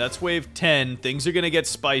 and that's wave 10. Things are gonna get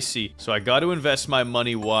spicy, so I gotta invest my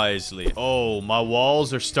money wisely. Oh, my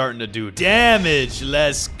walls are starting to do damage.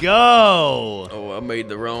 Let's go. Oh, I made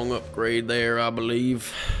the wrong upgrade there, I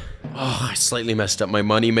believe. Oh, I slightly messed up my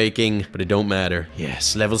money making, but it don't matter.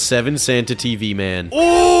 Yes, level 7 Santa TV man.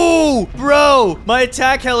 Oh, bro, my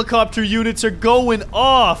attack helicopter units are going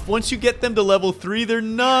off. Once you get them to level 3, they're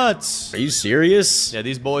nuts. Are you serious? Yeah,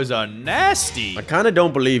 these boys are nasty. I kind of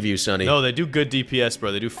don't believe you, Sonny. No, they do good DPS,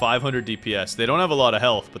 bro. They do 500 DPS. They don't have a lot of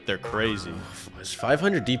health, but they're crazy. Is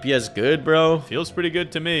 500 DPS good, bro? Feels pretty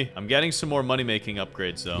good to me. I'm getting some more money-making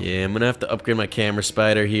upgrades, though. Yeah, I'm gonna have to upgrade my camera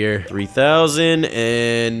spider here. 3,000,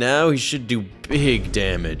 and now he should do big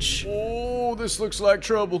damage. Oh, this looks like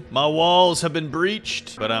trouble. My walls have been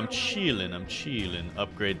breached, but I'm chilling. I'm chilling.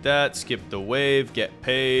 Upgrade that, skip the wave, get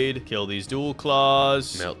paid, kill these dual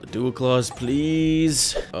claws. Melt the dual claws,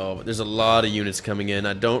 please. Oh, but there's a lot of units coming in.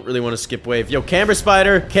 I don't really want to skip wave. Yo, camera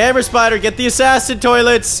spider, get the assassin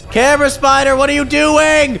toilets. Camera spider, what are you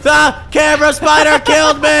doing? The camera spider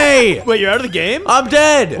killed me. Wait, you're out of the game? I'm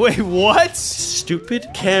dead. Wait, what? Stupid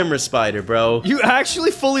camera spider, bro. You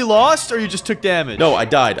actually fully lost, or you just took damage? No, I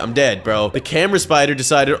died. I'm dead, bro. The camera spider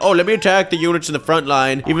decided, oh, let me attack the units in the front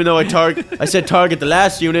line, even though I said target the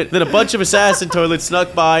last unit. Then a bunch of assassin toilets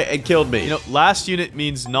snuck by and killed me. You know, last unit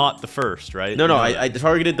means not the first, right? No, I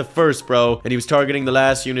targeted the first, bro, and he was targeting the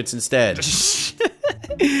last units instead.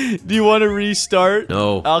 Do you want to restart?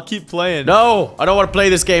 No. I'll keep playing. No, I don't want to play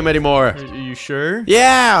this game anymore. Are you sure?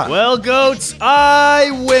 Yeah. Well, goats,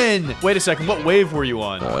 I win. Wait a second. What wave were you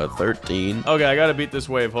on? 13. Okay, I gotta beat this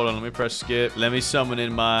wave. Hold on, let me press skip. Let me summon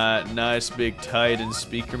in my nice big Titan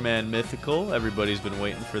Speakerman Mythical. Everybody's been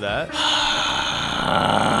waiting for that.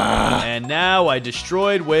 And now I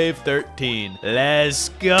destroyed wave 13. Let's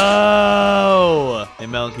go. Hey,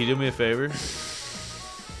 Melon, can you do me a favor?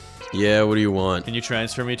 Yeah, what do you want? Can you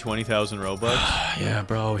transfer me 20,000 Robux? Yeah,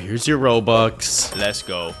 bro, here's your Robux. Let's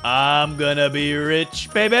go. I'm gonna be rich,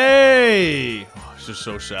 baby! It's just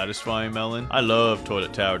so satisfying, Melon. I love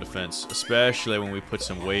toilet tower defense, especially when we put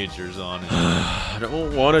some wagers on it. I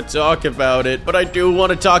don't want to talk about it, but I do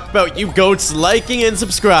want to talk about you goats liking and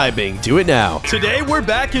subscribing. Do it now. Today, we're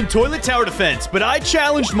back in toilet tower defense, but I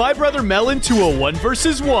challenged my brother Melon to a 1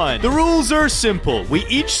 versus 1. The rules are simple. We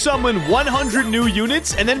each summon 100 new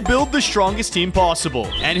units and then build the strongest team possible.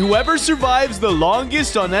 And whoever survives the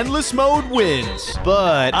longest on endless mode wins.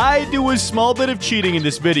 But I do a small bit of cheating in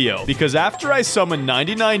this video, because after I summon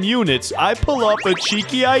 99 units, I pull up a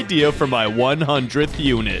cheeky idea for my 100th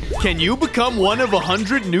unit. Can you become one of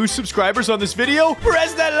 100 new subscribers on this video?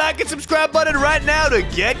 Press that like and subscribe button right now to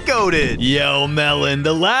get goated. Yo, Melon,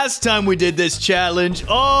 the last time we did this challenge,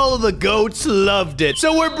 all of the goats loved it.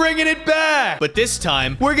 So we're bringing it back. But this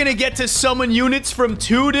time, we're gonna get to summon units from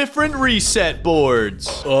 2 different reset boards.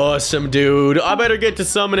 Awesome, dude. I better get to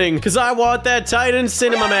summoning, because I want that Titan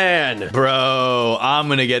Cinema Man. Bro, I'm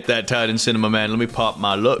gonna get that Titan Cinema Man. Let me pop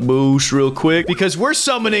my luck boost real quick, because we're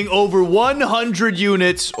summoning over 100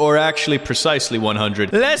 units, or actually precisely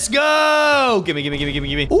 100. Let's go!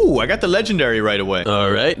 Gimme. Ooh, I got the legendary right away. All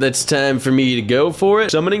right, that's time for me to go for it.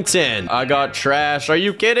 Summoning 10. I got trash. Are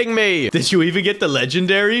you kidding me? Did you even get the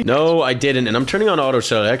legendary? No, I didn't, and I'm turning on auto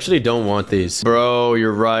shell. I actually don't want these. Bro,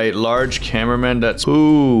 you're right. Large cameraman, that's...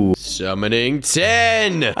 Ooh. Summoning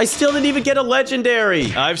 10. I still didn't even get a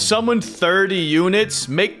legendary. I've summoned 30 units.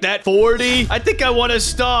 Make that 40. I think I want to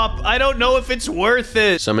stop. I don't know if it's worth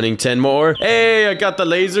it. Summoning 10 more. Hey, I got the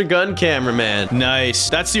laser gun cameraman. Nice.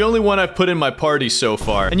 That's the only one I've put in my party so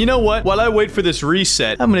far. And you know what? While I wait for this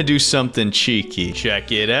reset, I'm gonna do something cheeky.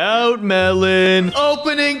 Check it out, Melon.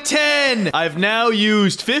 Opening 10. I've now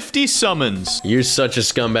used 50 summons. You're such a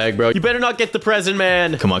scumbag, bro. You better not get the present,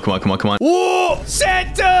 man. Come on. Whoa!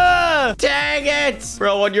 Santa! Dang it!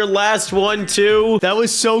 Bro, on your last one, too. That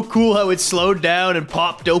was so cool how it slowed down and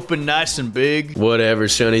popped open nice and big. big. Whatever,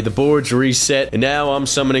 Sonny. The board's reset, and now I'm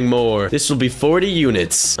summoning more. This will be 40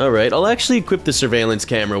 units. All right, I'll actually equip the surveillance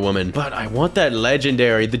camera woman, but I want that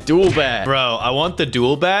legendary, the dual bat. Bro, I want the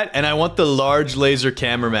dual bat, and I want the large laser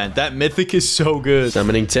cameraman. That mythic is so good.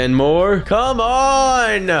 Summoning 10 more. Come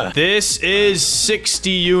on! This is 60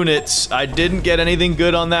 units. I didn't get anything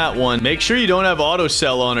good on that one. Make sure you don't have auto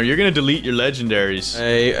sell on, or you're gonna delete your legendaries.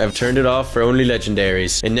 Hey, I've turned it off for only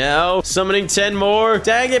legendaries. And now, summoning 10 more.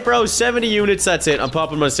 Dang it, bro. 70 units, that's it. I'm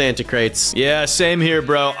popping my Santa crates. Yeah, same here,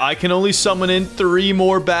 bro. I can only summon in 3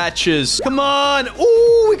 more batches. Come on.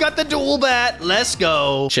 Ooh, we got the dual bat. Let's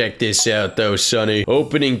go. Check this out, though, Sonny.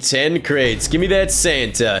 Opening 10 crates. Give me that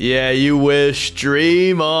Santa. Yeah, you wish.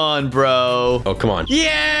 Dream on, bro. Oh, come on.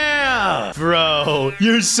 Yeah! Bro,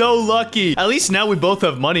 you're so lucky. At least now we both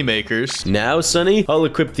have money makers. Now, Sonny, I'll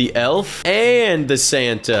equip the elf and the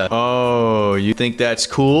Santa. Oh, you think that's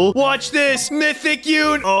cool? Watch this. Mythic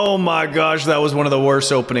unit. Oh my gosh, that was one of the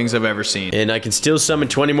worst openings I've ever seen. And I can still summon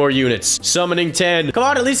 20 more units. Summoning 10. Come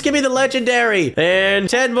on, at least give me the legendary. And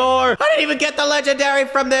 10 more. I didn't even get the legendary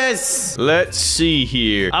from this. Let's see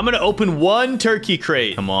here. I'm gonna open 1 turkey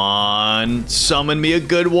crate. Come on. Summon me a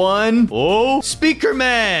good one. Oh, speaker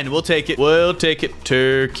man. We'll take it. We'll take it.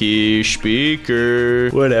 Turkey speaker.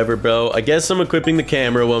 Whatever, bro. I guess I'm equipping the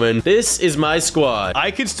camera woman. This is my squad.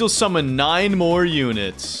 I could still summon 9 more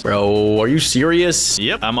units. Bro, are you serious?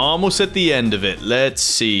 Yep, I'm almost at the end of it. Let's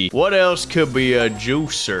see. What else could be a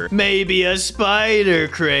juicer? Maybe a spider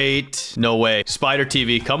crate. No way. Spider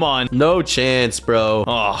TV, come on. No chance, bro.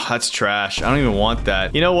 Oh, that's trash. I don't even want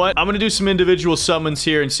that. You know what? I'm gonna do some individual summons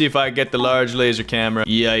here and see if I get the large laser camera.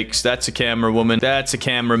 Yikes, that's a camera woman. That's a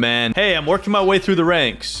cameraman. Hey, I'm working my way through the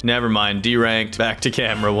ranks. Never mind, D-ranked. Back to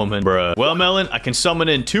camera woman. Bruh. Well, Melon, I can summon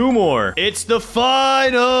in 2 more. It's the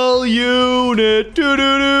final unit.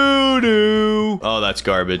 Do-do-do-do. Oh, that's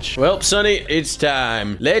garbage. Well, Sonny, it's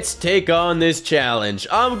time. Let's take on this challenge.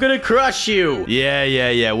 I'm gonna crush you.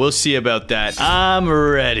 Yeah. We'll see about that. I'm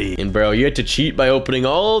ready. And bro, you had to cheat by opening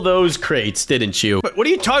all those crates, didn't you? What are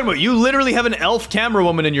you talking about? You literally have an elf camera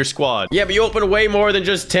woman in your squad. Yeah, but you opened way more than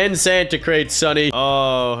just 10 Santa crates, Sonny.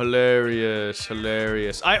 Oh,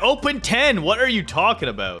 hilarious. I opened 10. What are you talking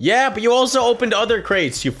about? Yeah, but you also opened other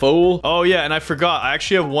crates, you fool. Oh, yeah, and I forgot. I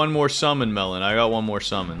actually have 1 more summon, Melon. I got 1 more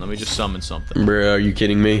summon. Let me just summon something. Bro, are you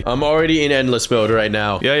kidding me? I'm already in endless mode right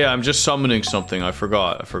now. Yeah, I'm just summoning something. I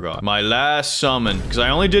forgot. My last summon, because I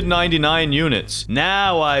only did 99 units.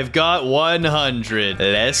 Now I've got 100.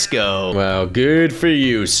 Let's go. Wow, good for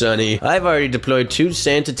you, Sonny. I've already deployed 2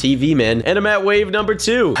 Santa TV men, and I'm at wave number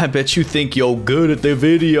 2. I bet you think you're good at the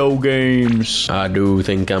video games. I do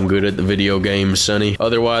think I'm good at the video games, Sonny.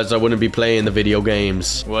 Otherwise, I wouldn't be playing the video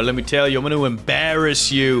games. Well, let me tell you, I'm going to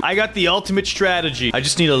embarrass you. I got the ultimate strategy. I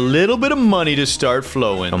just need a little bit of money to start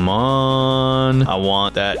flowing. Come on. I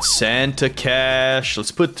want that Santa cash.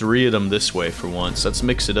 Let's put 3 of them this way for once. Let's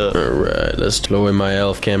mix it up. Alright, let's deploy my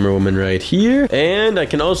elf camera woman right here. And I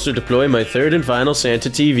can also deploy my 3rd and final Santa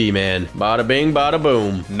TV man. Bada bing, bada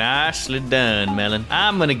boom. Nicely done, Melon.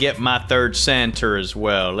 I'm going to get my 3rd Santa as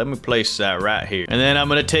well. Let me place that right here. And then I'm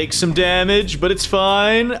going to take some damage, but it's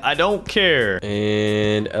fine. I don't care.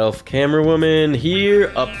 And elf camera woman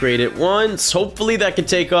here. Upgrade it once. Hopefully that can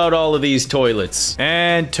take out all of these toilets.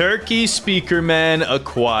 And turkey speaker man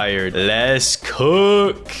acquired. Let's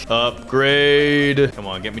cook. Upgrade. Come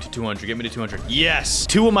on, get me to 200. Get me to 200. Yes.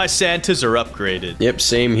 2 of my Santas are upgraded. Yep,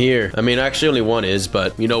 same here. I mean, actually only 1 is,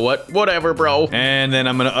 but you know what? Whatever, bro. And then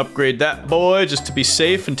I'm going to upgrade that boy just to be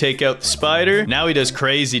safe and take out the spider. Now he does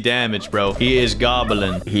crazy damage, bro. He is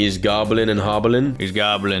gobbling. He is gobbling and hobbling. He's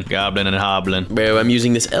gobbling and hobbling. Bro, I'm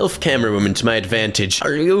using this elf camera woman to my advantage.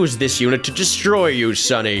 I'll use this unit to destroy you,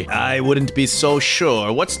 Sonny. I wouldn't be so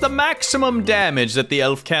sure. What's the maximum damage that the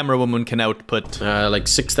elf camera woman can output? Like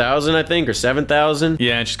 6,000, I think, or 7,000.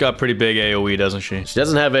 Yeah, and she's got pretty big AoE, doesn't she? She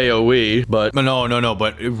doesn't have AoE, but... No,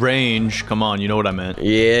 but range. Come on, you know what I meant.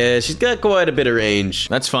 Yeah, she's got quite a bit of range.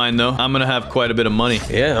 That's fine, though. I'm gonna have quite a bit of money.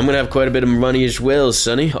 Yeah, I'm gonna have quite a bit of money as well,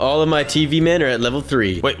 Sonny. All of my TV men are at level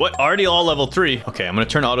 3. Wait, what? Already all level 3? Okay, I'm gonna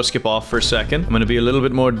turn auto skip off for a second. I'm gonna be a little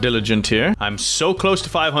bit more diligent here. I'm so close to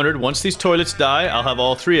 500. Once these toilets die, I'll have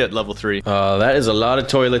all 3 at level 3. That is a lot of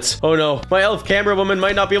toilets. Oh no, my elf camera woman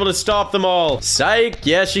might not be able to stop them all. Psych,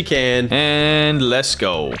 yes she can. And let's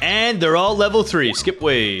go. And they're all level 3. Skip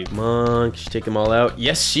wave. Come on, can she take them all out?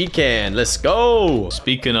 Yes, she can. Let's go.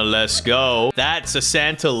 Speaking of let's go, that's a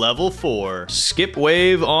Santa level 4. Skip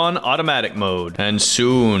wave on automatic mode. And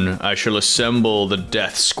soon, I shall assemble the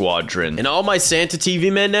Death Squadron. And all my Santa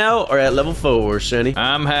TV men now are at level 4, Shani.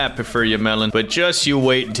 I'm happy for you, Melon, but just you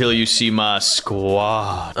wait until you see my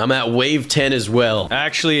squad. I'm at wave 10 as well.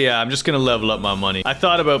 Actually, yeah, I'm just gonna level up my money. I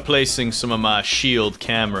thought about placing some of my shield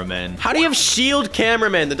cameramen. How do you have shield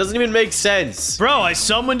cameramen? That doesn't even make sense. Bro, I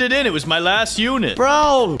summoned it in. It was my last unit.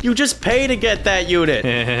 Bro, you just pay to get that unit.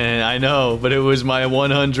 I know, but it was my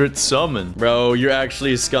 100th summon. Bro, you're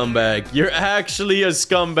actually a scumbag. You're actually a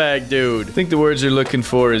scumbag, dude. I think the words you're looking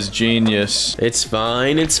for is genius. It's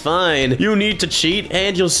fine, it's fine. You need to cheat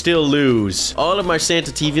and you'll still lose. All of my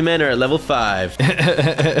Santa TV men are at level 5.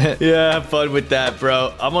 Yeah, have fun with that,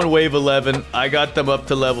 bro. I'm on wave 11. I got them up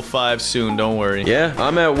to level 5 soon, don't worry. Yeah,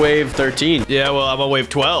 I'm at wave 13. Yeah, well, I'm on wave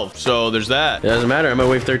 12, so there's that. It doesn't matter, I'm at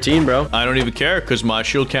wave 13, bro. I don't even care, because my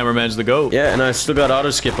shield cameraman's the GOAT. Yeah, and I still got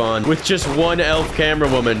auto skip on with just one elf camera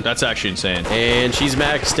woman. That's actually insane. And she's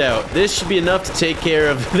maxed out. This should be enough to take care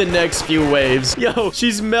of the next few waves. Yo,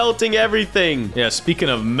 she's melting everything. Yeah, speaking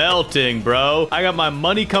of melting, bro, I got my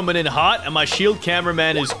money coming in hot, and my shield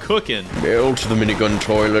cameraman is cooking. Melt the minigun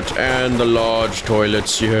toilet and the large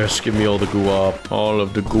toilets. Yes, give me all the guap. All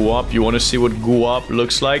of the guap. You want to see what guap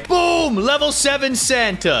looks like? Boom! Level 7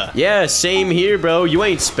 Santa. Yeah, same here, bro. You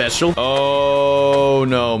ain't special. Oh,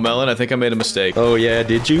 no, Melon. I think I made a mistake. Oh, yeah,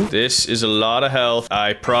 did you? This is a lot of health.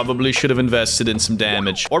 I probably should have invested in some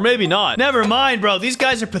damage. Or maybe not. Never mind, bro. These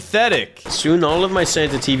guys are pathetic. Soon, all of my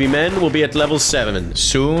Santa TV men will be at level 7.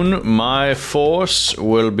 Soon, my force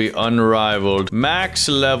will be unrivaled. Max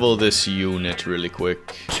level this unit really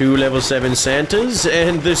quick. 2 level 7 Santas,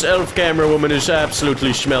 and this elf camera woman is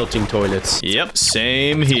absolutely schmelting toilets. Yep,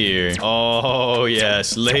 same here. Oh,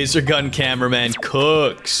 yes. Laser gun cameraman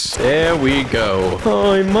cooks. There we go.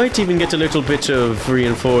 Oh, I might even get a little bit of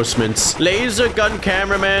reinforcements. Laser gun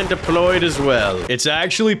cameraman deployed as well. It's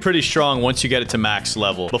actually pretty strong once you get it to max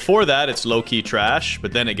level. Before that, it's low-key trash,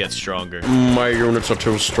 but then it gets stronger. My units are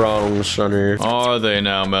too strong, Sonny. Are they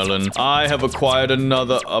now, Melon? I have acquired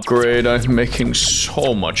another upgrade. I'm making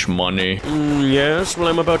so much money. Yes, well,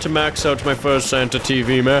 I'm about to max out my first Santa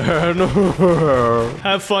TV, man.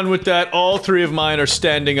 Have fun with that. All 3 of mine are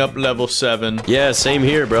standing up level 7. Yeah, same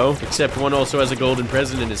here, bro. Except one also has a golden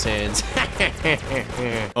present in his hands.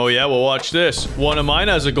 Oh, yeah? Well, watch this. One of mine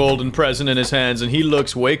has a golden present in his hands, and he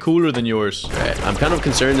looks way cooler than yours. Right, I'm kind of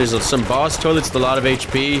concerned. There's some boss toilets with a lot of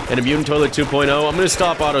HP and a mutant toilet 2.0. I'm gonna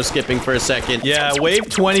stop auto-skipping for a second. Yeah, wave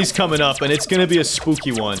 20's coming up, and it's gonna be a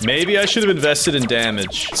spooky one. Maybe I should have invested in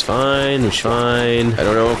damage. It's fine. It's fine. I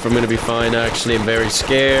don't know if I'm gonna be fine, actually. I'm very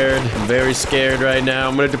scared. I'm very scared right now.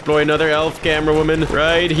 I'm gonna deploy another elf camera woman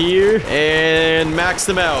right here and max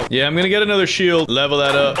them out. Yeah, I'm gonna get another shield. Level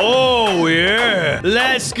that up. Oh, yeah.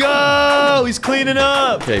 Let's go. He's cleaning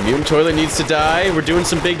up. Okay, mutant toilet needs to die. We're doing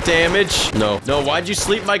some big damage. No, why'd you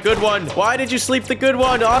sleep my good one? Why did you sleep the good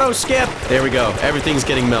one? Auto skip. There we go. Everything's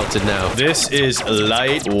getting melted now. This is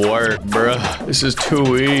light work, bruh. This is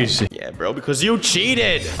too easy. Yeah, bro, because you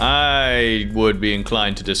cheated. I would be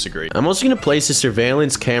inclined to disagree. I'm also gonna place a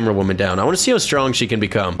surveillance camera woman down. I want to see how strong she can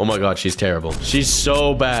become. Oh my god, she's terrible. She's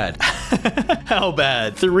so bad. How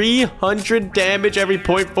bad? 300 damage every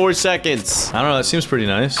 0.4 seconds. I don't know, that seems pretty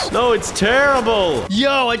nice. No, it's terrible.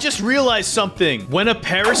 Yo, I just realized something. When a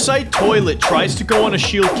parasite toilet tries to go on a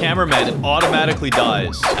shield cameraman, it automatically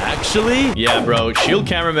dies. Actually? Yeah, bro. Shield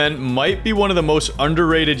cameraman might be one of the most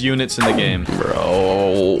underrated units in the game.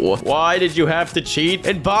 Bro, why did you have to cheat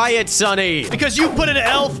and buy it, Sonny? Because you put an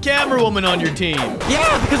elf camera woman on your team.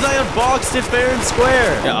 Yeah, because I unboxed it fair and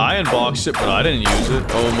square. Yeah, I unboxed it, but I didn't use it.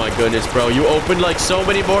 Oh my goodness, bro. You opened like so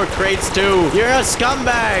many more crates too. You're a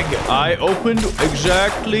scumbag. I opened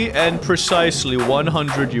exactly and precisely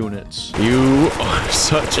 100 units. You are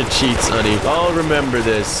such a cheat, Sonny. I'll remember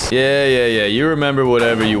this. Yeah. You remember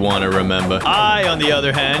whatever you want to remember. I, on the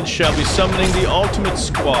other hand, shall be summoning the ultimate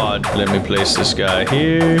squad. Let me place this guy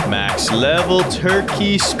here. Max level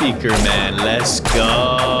turkey speaker man. Let's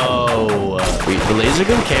go. Wait, the laser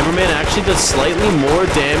gun cameraman actually does slightly more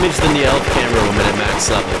damage than the elf camera woman at max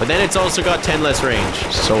level. But then it's also got 10 less range.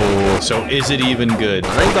 So is it even good?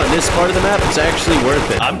 I think on this part of the map, it's actually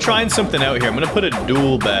worth it. I'm trying something out here. I'm gonna put a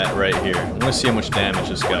dual bat right here. I'm gonna see how much damage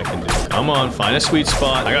this guy can do. Come on, find a sweet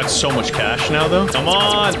spot. I got so much cash now, though. Come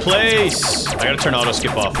on, place. I gotta turn auto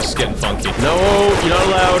skip off. This is getting funky. No, you're not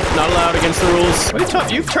allowed. Not allowed against the rules. What are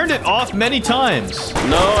you You've turned it off many times.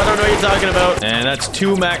 No, I don't know what you're talking about. And that's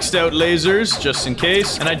 2 maxed out laser lasers, just in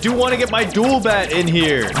case. And I do want to get my dual bat in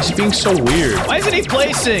here. He's being so weird. Why isn't he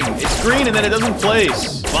placing? It's green and then it doesn't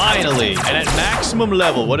place. Finally. And at maximum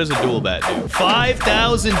level, what does a dual bat do?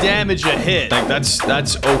 5,000 damage a hit. Like,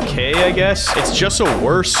 that's okay, I guess. It's just a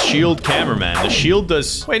worse shield cameraman. The shield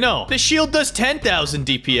does... Wait, no. The shield does 10,000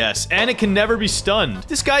 DPS, and it can never be stunned.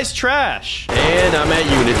 This guy's trash. And I'm at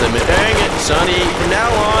unit limit. Dang it, Sonny. From now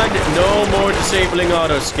on, no more disabling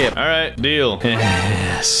auto skip. All right, deal.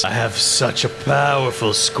 Yes, I have such a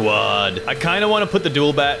powerful squad. I kind of want to put the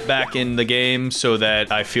dual bat back in the game so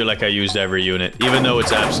that I feel like I used every unit, even though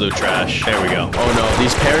it's absolute trash. There we go. Oh no,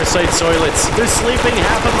 these parasite soilets. They're sleeping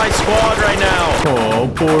half of my squad right now.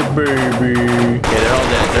 Oh, poor baby. Okay, they're all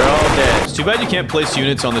dead. They're all dead. It's too bad you can't place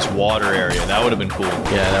units on this water area. That would have been cool.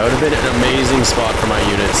 Yeah, that would have been an amazing spot for my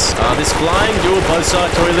units. This flying dual buzzsaw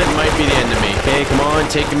toilet might be the end of me. Okay, come on,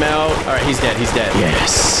 take him out. All right, he's dead. He's dead.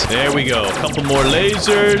 Yes. There we go. A couple more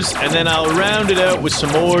lasers, and then I'll round it out with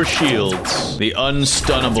some more shields. The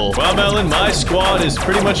unstunnable. Well, Melon, my squad is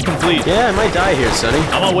pretty much complete. Yeah, I might die here, Sonny.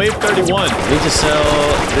 I'm on wave 31. Need to sell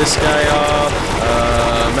this guy off.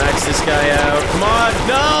 Max this guy out. Come on.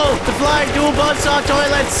 No! The flying dual buzzsaw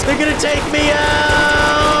toilets! They're gonna take me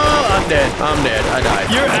out! I'm dead. I'm dead. I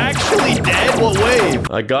died. You're actually dead? What wave?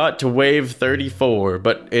 I got to wave 34,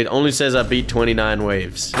 but it only says I beat 29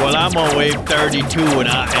 waves. Well, I'm on wave 32 and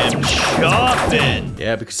I am chopping.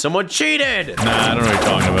 Yeah, because someone cheated! Nah, I don't know what you're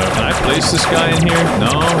talking about. Can I place this guy in here?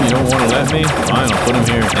 No, you don't want to let me? Fine, I'll put him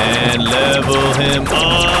here. And level him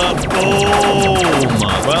up. Boom!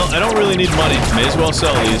 Well, I don't really need money. May as well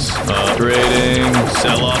sell these. Upgrading.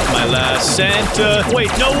 Sell off my last Santa. Wait,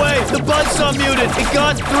 no way! The buzzsaw mutant! It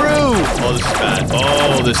got through! Oh, this is bad.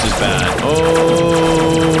 Oh, this is bad.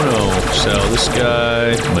 Oh, no. Sell this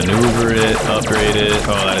guy. Maneuver it. Upgrade it.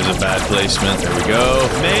 Oh, that is a bad placement. There we go.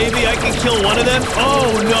 Maybe I can kill one of them? Oh,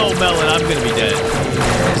 no, Melon. I'm gonna be dead.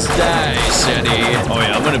 Yes, die, Sonny. Oh,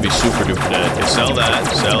 yeah, I'm gonna be super duper dead. Okay, sell that.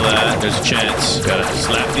 Sell that. There's a chance. Gotta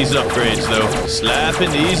slap these upgrades, though.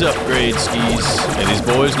 Slapping these upgrades, skis. And these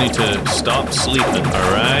boys need to stop sleeping,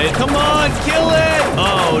 all right? Come on, kill it!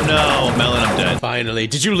 Oh, no. Melon, I'm dead. Finally.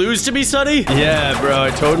 Did you lose to me, Sonny? Yeah, bro,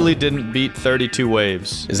 I totally didn't beat 32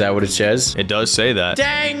 waves. Is that what it says? It does say that.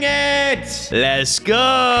 Dang it! Let's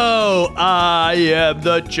go! I am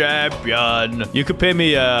the champion. You could pay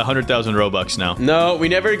me 100,000 Robux now. No, we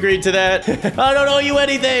never agreed to that. I don't owe you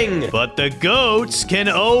anything! But the goats can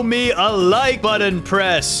owe me a like button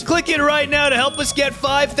press. Click it right now to help us get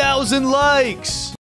 5,000 likes.